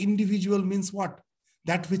word individual means what?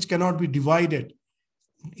 That which cannot be divided.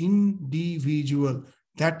 Individual,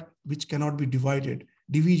 that which cannot be divided.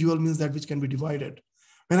 Individual means that which can be divided.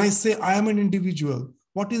 When I say I am an individual,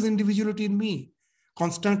 what is individuality in me?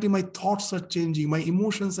 Constantly my thoughts are changing, my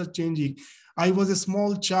emotions are changing. I was a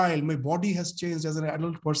small child, my body has changed as an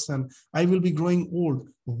adult person. I will be growing old.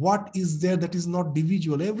 What is there that is not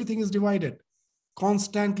individual? Everything is divided.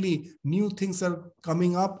 Constantly new things are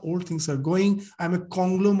coming up, old things are going. I'm a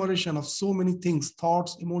conglomeration of so many things,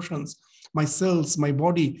 thoughts, emotions, my cells, my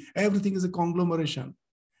body, everything is a conglomeration.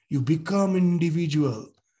 You become individual.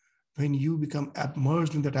 When you become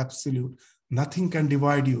immersed in that absolute, nothing can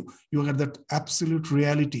divide you. You are that absolute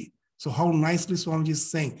reality. So how nicely Swamiji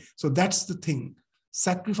is saying. So that's the thing.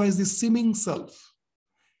 Sacrifice the seeming self.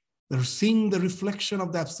 They're seeing the reflection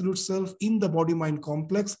of the absolute self in the body-mind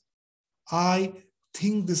complex. I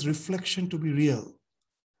think this reflection to be real.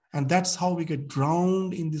 And that's how we get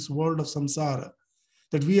drowned in this world of samsara.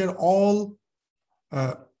 that we are all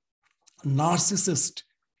narcissist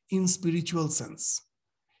in spiritual sense.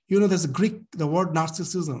 There's a Greek, the word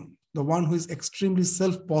narcissism, the one who is extremely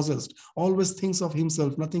self-possessed, always thinks of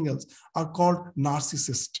himself, nothing else, are called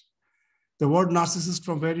narcissist. The word narcissist,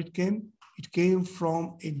 from where it came? It came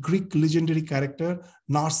from a Greek legendary character,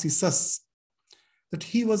 Narcissus, that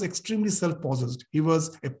he was extremely self-possessed. He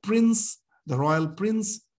was a prince, the royal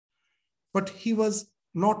prince, but he was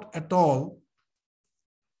not at all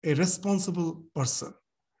a responsible person.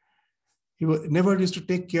 He never used to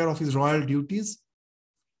take care of his royal duties.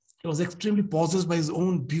 He was extremely possessed by his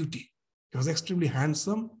own beauty. He was extremely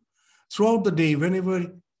handsome. Throughout the day,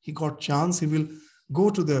 whenever he got chance, he will go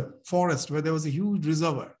to the forest where there was a huge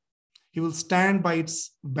reservoir. He will stand by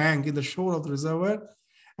its bank in the shore of the reservoir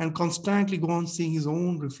and constantly go on seeing his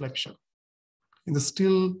own reflection in the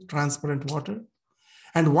still, transparent water.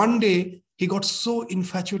 And one day, he got so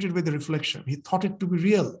infatuated with the reflection. He thought it to be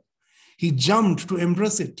real. He jumped to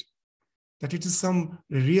embrace it, that it is some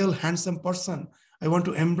real handsome person. I want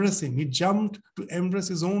to embrace him. He jumped to embrace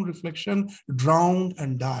his own reflection, drowned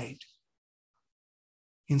and died.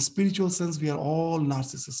 In spiritual sense, we are all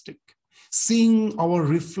narcissistic. Seeing our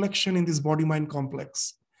reflection in this body-mind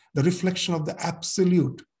complex, the reflection of the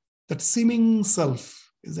absolute, that seeming self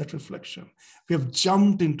is that reflection. We have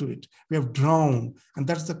jumped into it. We have drowned. And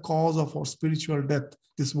that's the cause of our spiritual death,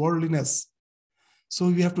 this worldliness. So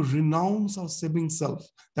we have to renounce our seeming self.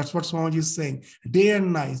 That's what Swami is saying. Day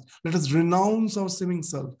and night, let us renounce our seeming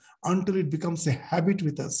self until it becomes a habit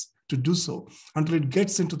with us to do so, until it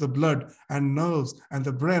gets into the blood and nerves and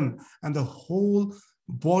the brain, and the whole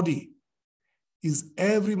body is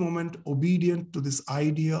every moment obedient to this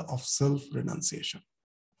idea of self-renunciation.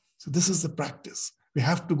 So this is the practice. We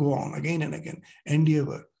have to go on again and again.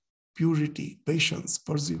 Endeavor, purity, patience,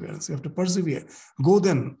 perseverance. You have to persevere. Go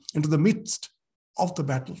then into the midst of the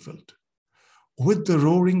battlefield with the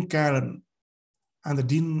roaring cannon and the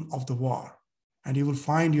din of the war, and you will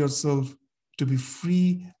find yourself to be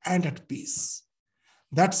free and at peace.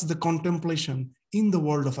 That's the contemplation in the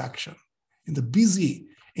world of action, in the busy,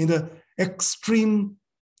 in the extreme,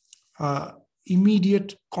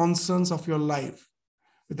 immediate concerns of your life,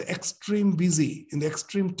 with the extreme busy, in the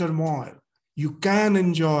extreme turmoil. You can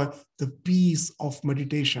enjoy the peace of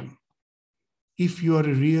meditation if you are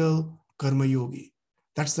a real Karma Yogi.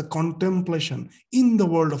 That's the contemplation in the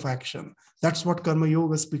world of action. That's what Karma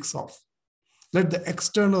Yoga speaks of. Let the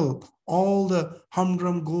external, all the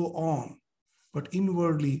humdrum go on, but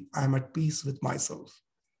inwardly I am at peace with myself.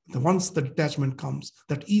 Once the detachment comes,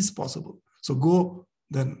 that is possible. So go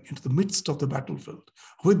then into the midst of the battlefield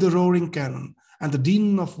with the roaring cannon and the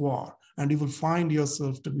din of war, and you will find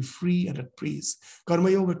yourself to be free and at peace.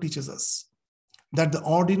 Karma Yoga teaches us that the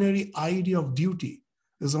ordinary idea of duty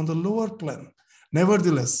is on the lower plane.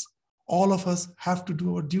 Nevertheless, all of us have to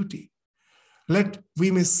do our duty.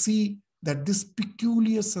 We may see that this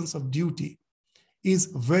peculiar sense of duty is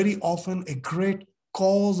very often a great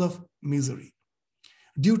cause of misery.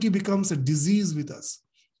 Duty becomes a disease with us.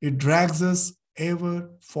 It drags us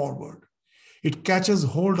ever forward. It catches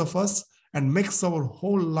hold of us and makes our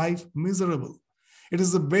whole life miserable. It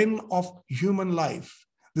is the bane of human life.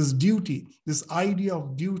 This duty, this idea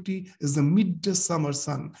of duty, is the midday summer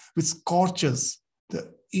sun which scorches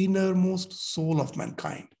the innermost soul of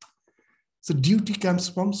mankind. So duty comes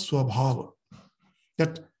from swabhava,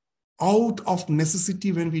 that out of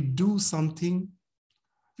necessity, when we do something,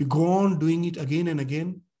 we go on doing it again and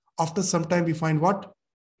again. After some time, we find what?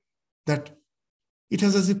 That it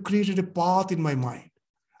has as if created a path in my mind.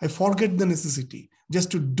 I forget the necessity. Just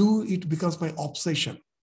to do it becomes my obsession.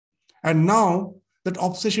 And now that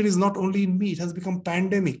obsession is not only in me, it has become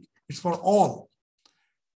pandemic. It's for all.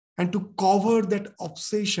 And to cover that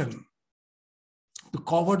obsession, to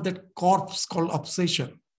cover that corpse called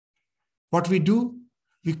obsession, what we do,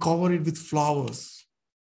 we cover it with flowers.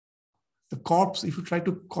 The corpse, if you try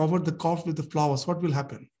to cover the corpse with the flowers, what will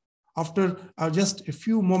happen? After just a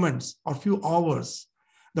few moments or few hours,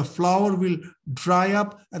 the flower will dry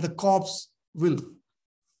up and the corpse will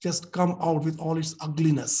just come out with all its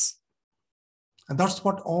ugliness. And that's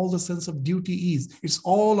what all the sense of duty is. It's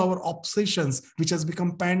all our obsessions which has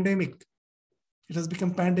become pandemic. It has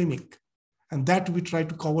become pandemic. And that we try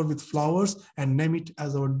to cover with flowers and name it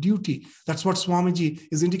as our duty. That's what Swamiji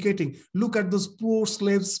is indicating. Look at those poor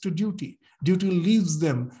slaves to duty. Duty leaves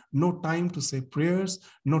them no time to say prayers,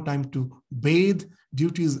 no time to bathe.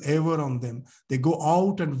 Duty is ever on them. They go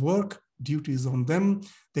out and work. Duty is on them.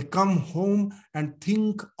 They come home and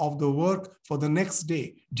think of the work for the next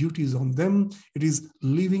day. Duty is on them. It is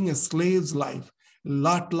living a slave's life.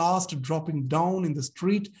 at last dropping down in the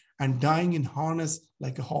street and dying in harness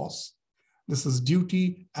like a horse. This is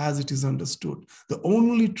duty as it is understood. The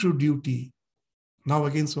only true duty. Now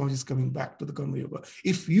again, Swami is coming back to the Karma Yoga.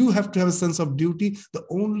 If you have to have a sense of duty, the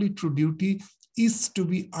only true duty is to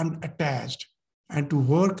be unattached and to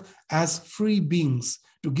work as free beings,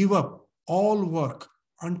 to give up all work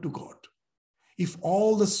unto God. If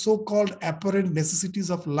all the so-called apparent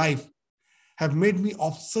necessities of life have made me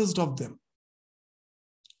obsessed of them,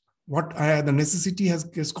 the necessity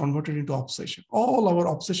has converted into obsession. All our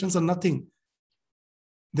obsessions are nothing.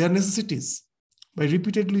 They are necessities. By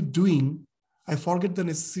repeatedly doing, I forget the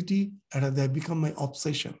necessity and they become my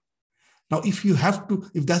obsession. Now, if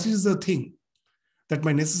that is the thing, that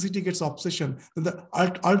my necessity gets obsession, then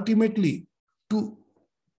ultimately to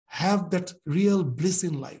have that real bliss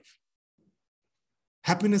in life,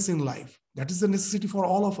 happiness in life, that is the necessity for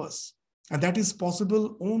all of us. And that is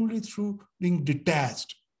possible only through being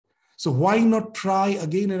detached. So why not try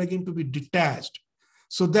again and again to be detached,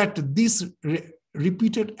 so that this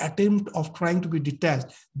repeated attempt of trying to be detached,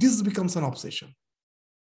 this becomes an obsession.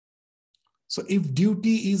 So if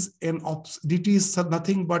duty is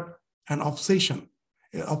nothing but an obsession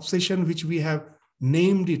which we have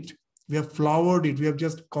named it, we have flowered it, we have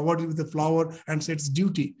just covered it with a flower and said it's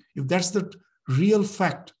duty. If that's the real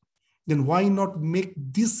fact, then why not make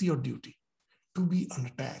this your duty? To be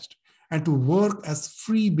unattached and to work as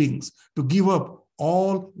free beings, to give up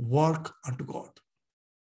all work unto God.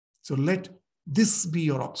 So let this be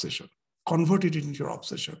your obsession. Convert it into your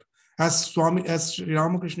obsession. As Sri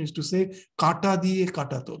Ramakrishna used to say, kata diye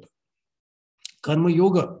kata toda. Karma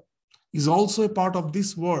Yoga is also a part of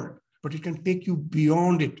this world, but it can take you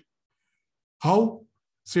beyond it. How?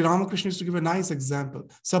 Sri Ramakrishna used to give a nice example.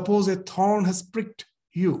 Suppose a thorn has pricked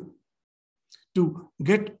you. To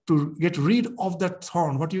get rid of that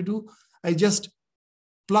thorn, what you do? I just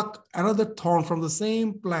pluck another thorn from the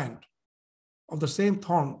same plant, of the same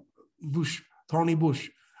thorny bush.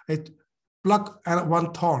 I pluck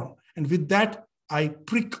one thorn, and with that I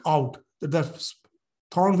prick out the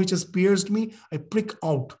thorn which has pierced me. I prick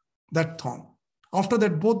out that thorn. After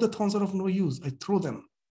that, both the thorns are of no use. I throw them.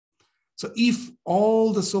 So if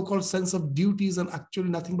all the so-called sense of duty is actually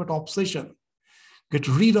nothing but obsession, get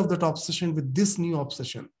rid of that obsession with this new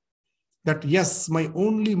obsession. That yes, my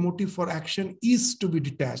only motive for action is to be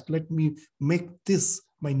detached. Let me make this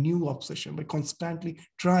my new obsession by constantly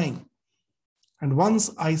trying. And once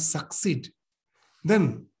I succeed,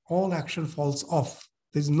 then all action falls off.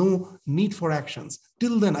 There's no need for actions.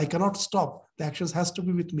 Till then, I cannot stop. The actions has to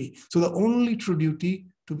be with me. So the only true duty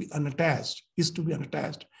to be unattached is to be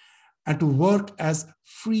unattached and to work as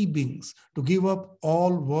free beings, to give up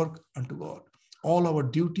all work unto God. All our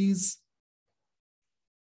duties,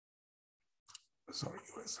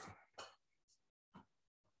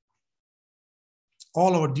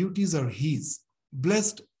 all our duties are His.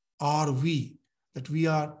 Blessed are we that we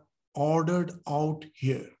are ordered out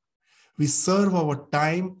here. We serve our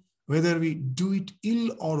time, whether we do it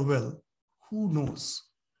ill or well, who knows?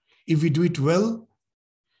 If we do it well,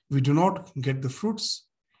 we do not get the fruits.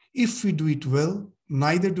 If we do it well,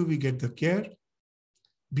 neither do we get the care.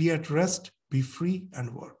 Be at rest, be free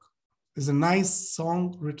and work. There's a nice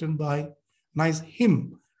nice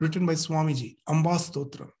hymn written by Swamiji, Amba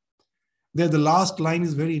Stotram. There the last line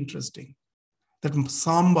is very interesting. That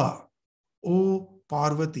Samba, O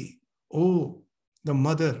Parvati, O the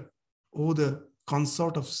mother, O the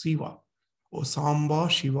consort of Shiva, O Samba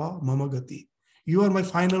Shiva Mamagati. You are my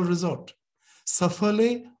final resort.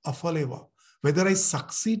 Safale afaleva. Whether I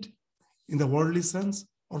succeed in the worldly sense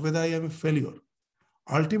or whether I am a failure,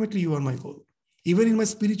 ultimately you are my goal. Even in my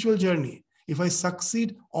spiritual journey, if I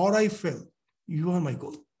succeed or I fail, you are my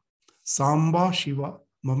goal. Samba Shiva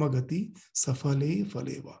Mamagati Safale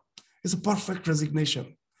Faleva. It's a perfect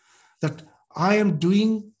resignation that I am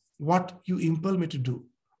doing what you impel me to do.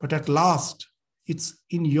 But at last, it's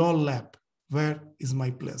in your lap. Where is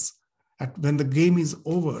my place? When the game is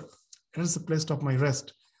over, that is the place of my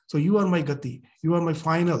rest. So you are my gati. You are my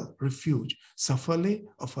final refuge. Safale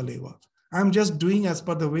afaleva. I'm just doing as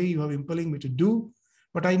per the way you are impelling me to do.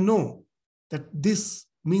 But I know that this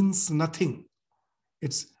means nothing.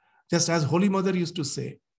 It's just as Holy Mother used to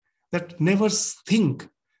say, that never think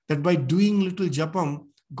that by doing little japam,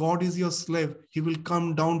 God is your slave. He will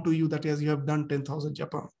come down to you that as you have done 10,000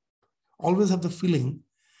 japam. Always have the feeling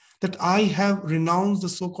that I have renounced the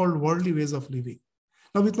so-called worldly ways of living.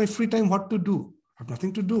 Now with my free time, what to do? I have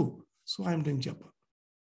nothing to do. So I'm doing japa.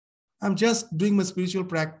 I'm just doing my spiritual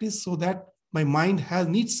practice so that my mind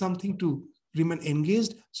needs something to remain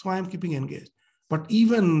engaged. So I am keeping engaged. But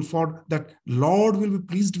even for that, Lord will be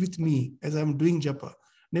pleased with me as I'm doing japa.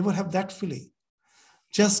 Never have that feeling.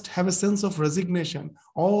 Just have a sense of resignation.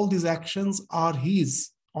 All these actions are his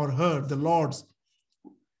or her, the Lord's.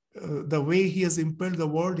 The way he has impelled the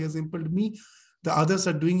world, he has impelled me. The others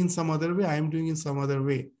are doing in some other way, I am doing in some other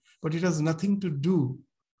way. But it has nothing to do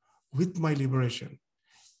with my liberation.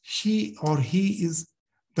 She or he is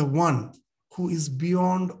the one who is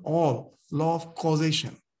beyond all law of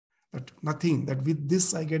causation. That nothing, that with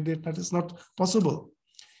this I get that is not possible.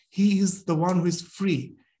 He is the one who is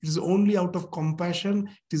free. It is only out of compassion,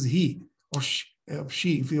 it is he or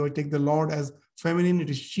she. If I take the Lord as feminine, it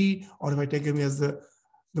is she, or if I take him as the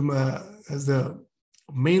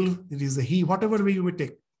male, it is a he. Whatever way you may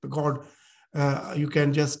take the God, you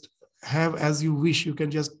can just have as you wish. You can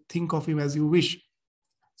just think of him as you wish.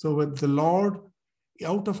 So with the Lord,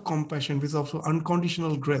 out of compassion, which is also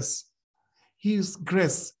unconditional grace, his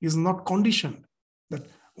grace is not conditioned, that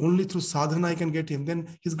only through sadhana I can get him. Then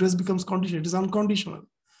his grace becomes conditional. It is unconditional.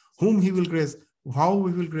 Whom he will grace, how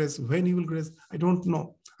he will grace, when he will grace, I don't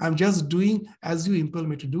know. I'm just doing as you impel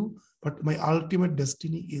me to do, but my ultimate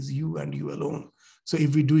destiny is you and you alone. So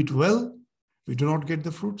if we do it well, we do not get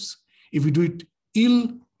the fruits. If we do it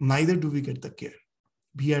ill, neither do we get the care.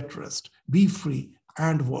 Be at rest, be free,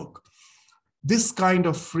 and work. This kind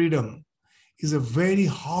of freedom is a very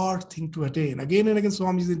hard thing to attain. Again and again,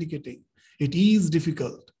 Swami is indicating it is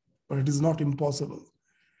difficult, but it is not impossible.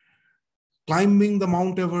 Climbing the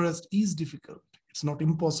Mount Everest is difficult. It's not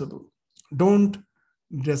impossible. Don't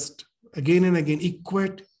just again and again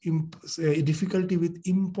equate difficulty with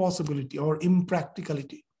impossibility or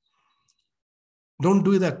impracticality. Don't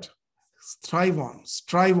do that. Strive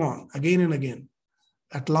on again and again.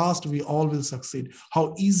 At last, we all will succeed.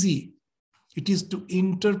 How easy it is to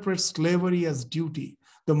interpret slavery as duty,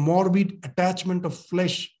 the morbid attachment of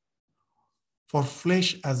flesh for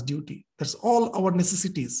flesh as duty. That's all our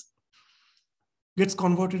necessities gets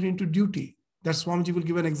converted into duty. That Swamiji will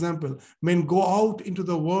give an example. Men go out into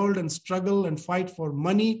the world and struggle and fight for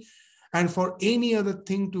money and for any other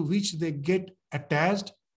thing to which they get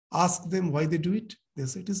attached. Ask them why they do it. They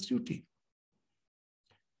say it is duty.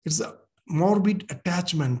 It's a morbid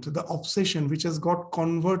attachment, the obsession which has got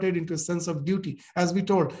converted into a sense of duty. As we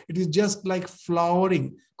told, it is just like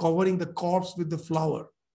flowering, covering the corpse with the flower.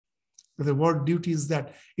 The word duty is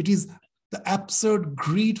that. It is the absurd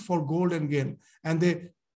greed for gold and gain. And they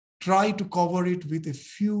try to cover it with a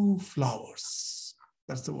few flowers.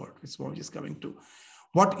 That's the word which Swami is coming to.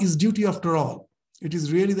 What is duty after all? It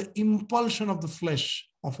is really the impulsion of the flesh,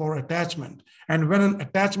 of our attachment. And when an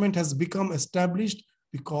attachment has become established,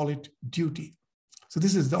 we call it duty. So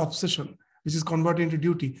this is the obsession, which is converted into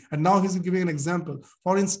duty. And now he's giving an example.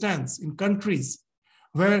 For instance, in countries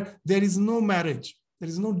where there is no marriage, there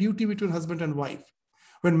is no duty between husband and wife.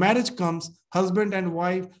 When marriage comes, husband and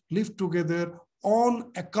wife live together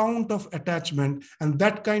on account of attachment, and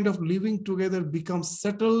that kind of living together becomes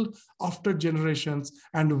settled after generations.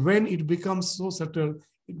 And when it becomes so settled,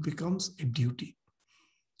 it becomes a duty.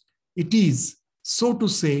 It is, so to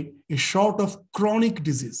say, a sort of chronic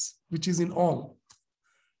disease, which is in all.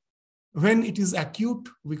 When it is acute,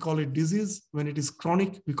 we call it disease. When it is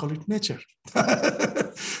chronic, we call it nature.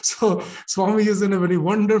 So Swami is in a very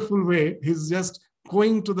wonderful way. He's just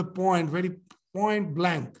going to the point, very point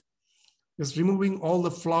blank, just removing all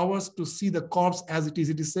the flowers to see the corpse as it is.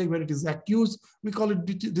 It is saying when it is acute, we call it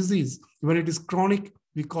disease. When it is chronic,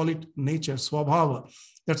 we call it nature, swabhava.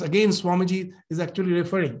 That's again, Swamiji is actually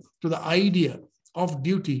referring to the idea of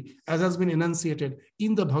duty as has been enunciated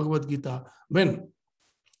in the Bhagavad Gita, when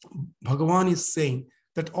Bhagavan is saying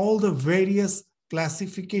that all the various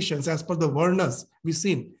classifications as per the varnas we've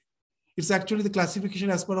seen, it's actually the classification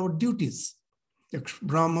as per our duties.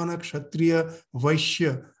 Brahmana, Kshatriya,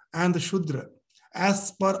 Vaishya, and the Shudra.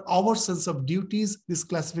 As per our sense of duties, this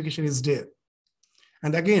classification is there.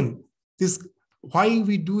 And again, this why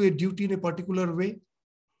we do a duty in a particular way,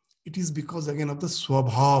 it is because again of the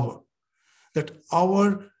swabhava, that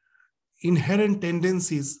our inherent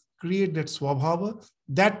tendencies create that swabhava,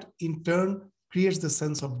 that in turn creates the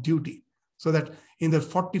sense of duty. So that in the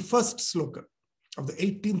 41st sloka of the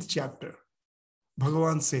 18th chapter,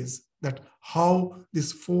 Bhagavan says that how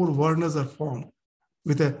these four varnas are formed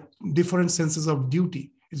with a different senses of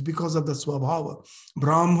duty. It's because of the swabhava.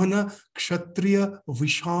 Brahmana, Kshatriya,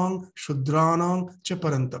 Vishang, Shudranang,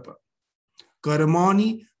 Chaparantapa.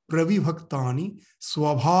 Karmani, Pravibhaktani,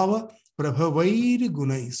 Swabhava, Prabhavair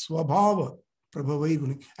Gunai. Swabhava, Prabhavair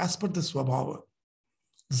Gunai. As per the swabhava.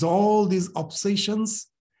 So all these obsessions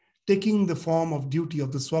taking the form of duty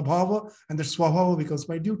of the swabhava, and the swabhava becomes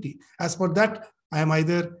my duty. As per that I am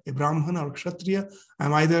either a Brahmana or Kshatriya. I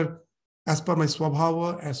am either, as per my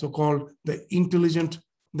Swabhava, as so-called the intelligence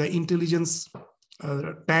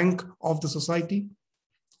tank of the society.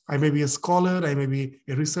 I may be a scholar, I may be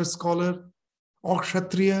a research scholar, or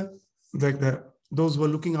Kshatriya, those who are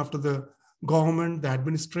looking after the government, the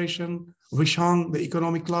administration, Vishang, the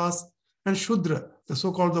economic class, and Shudra, the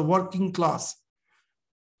so-called the working class.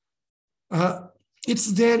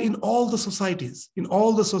 It's there in all the societies. In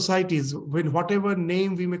all the societies, when whatever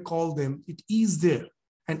name we may call them, it is there.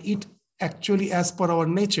 And it actually, as per our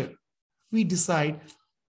nature, we decide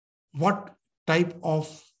what type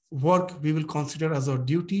of work we will consider as our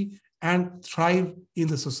duty and thrive in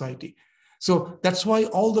the society. So that's why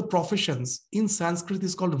all the professions in Sanskrit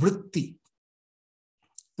is called vritti.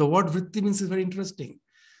 The word vritti means is very interesting.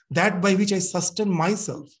 That by which I sustain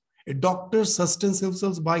myself. A doctor sustains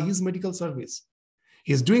himself by his medical service.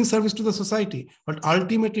 He is doing service to the society, but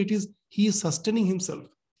ultimately it is he is sustaining himself.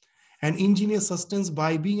 An engineer sustains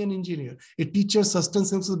by being an engineer. A teacher sustains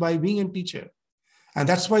himself by being a teacher. And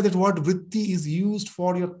that's why that word vritti is used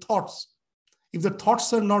for your thoughts. If the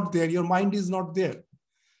thoughts are not there, your mind is not there.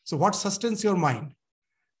 So what sustains your mind?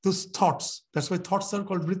 Those thoughts. That's why thoughts are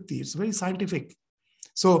called vritti. It's very scientific.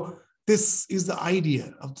 So this is the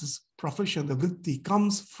idea of this profession. The vritti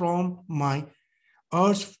comes from my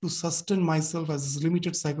urge to sustain myself as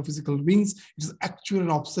limited psychophysical beings. It is actually an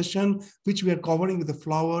obsession which we are covering with a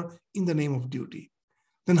flower in the name of duty.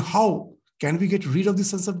 Then how can we get rid of this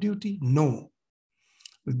sense of duty? No.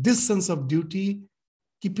 With this sense of duty,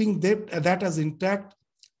 keeping that as intact,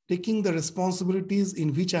 taking the responsibilities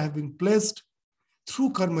in which I have been placed,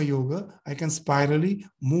 through Karma Yoga, I can spirally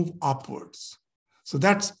move upwards. So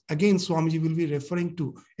that's, again, Swamiji will be referring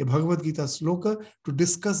to a Bhagavad Gita sloka to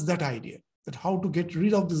discuss that idea, that how to get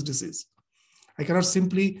rid of this disease. I cannot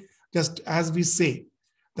simply, just as we say,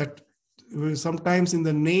 that sometimes in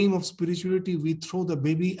the name of spirituality, we throw the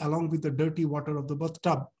baby along with the dirty water of the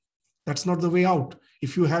bathtub. That's not the way out.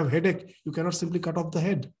 If you have headache, you cannot simply cut off the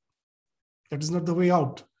head. That is not the way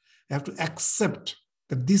out. I have to accept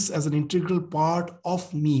that this as an integral part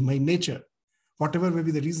of me, my nature. Whatever may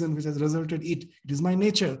be the reason which has resulted it is my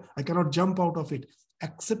nature. I cannot jump out of it.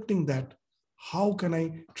 Accepting that, how can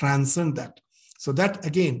I transcend that? So that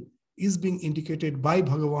again is being indicated by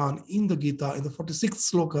Bhagavan in the Gita in the 46th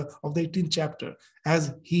sloka of the 18th chapter,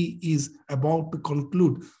 as he is about to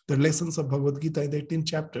conclude the lessons of Bhagavad Gita in the 18th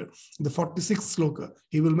chapter. In the 46th sloka,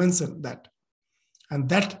 he will mention that. And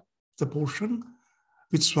that's the portion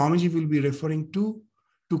which Swamiji will be referring to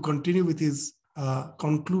continue with his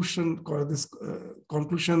conclusive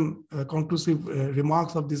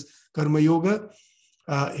remarks of this Karma Yoga.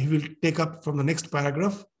 He will take up from the next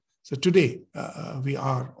paragraph. So today, we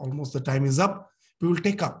are almost, the time is up. We will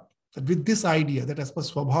take up that with this idea that as per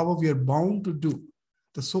Swabhava, we are bound to do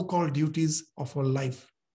the so-called duties of our life.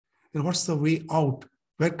 And what's the way out?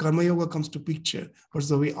 Where Karma Yoga comes to picture, what's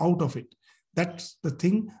the way out of it? That's the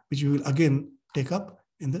thing which we will again take up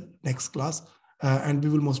in the next class. And we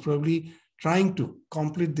will most probably trying to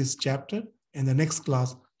complete this chapter in the next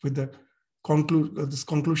class with the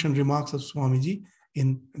conclusion remarks of Swamiji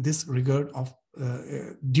in this regard of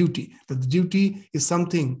duty. That the duty is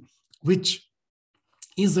something which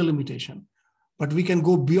is a limitation, but we can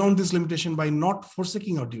go beyond this limitation by not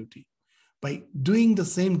forsaking our duty, by doing the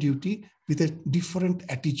same duty with a different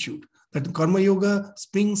attitude. That Karma Yoga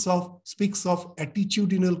speaks of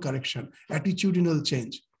attitudinal correction, attitudinal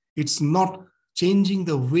change. It's not changing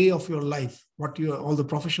the way of your life, all the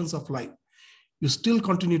professions of life. You still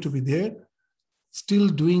continue to be there, still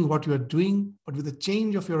doing what you are doing, but with the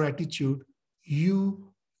change of your attitude,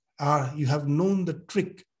 you have known the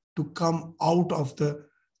trick to come out of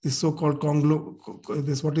this so-called conglomerate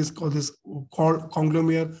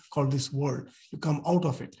called this world. You come out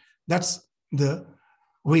of it. That's the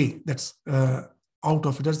way. That's out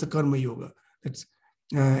of it. That's the Karma Yoga. That's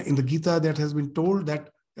in the Gita that has been told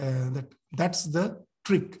that that's the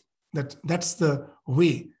trick. That's the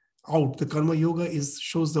way out. The Karma Yoga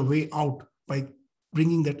shows the way out by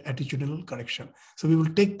bringing that attitudinal correction. So we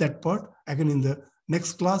will take that part again in the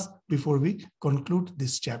next class before we conclude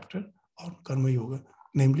this chapter on Karma Yoga,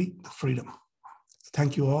 namely the freedom.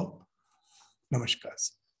 Thank you all.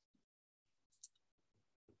 Namaskars.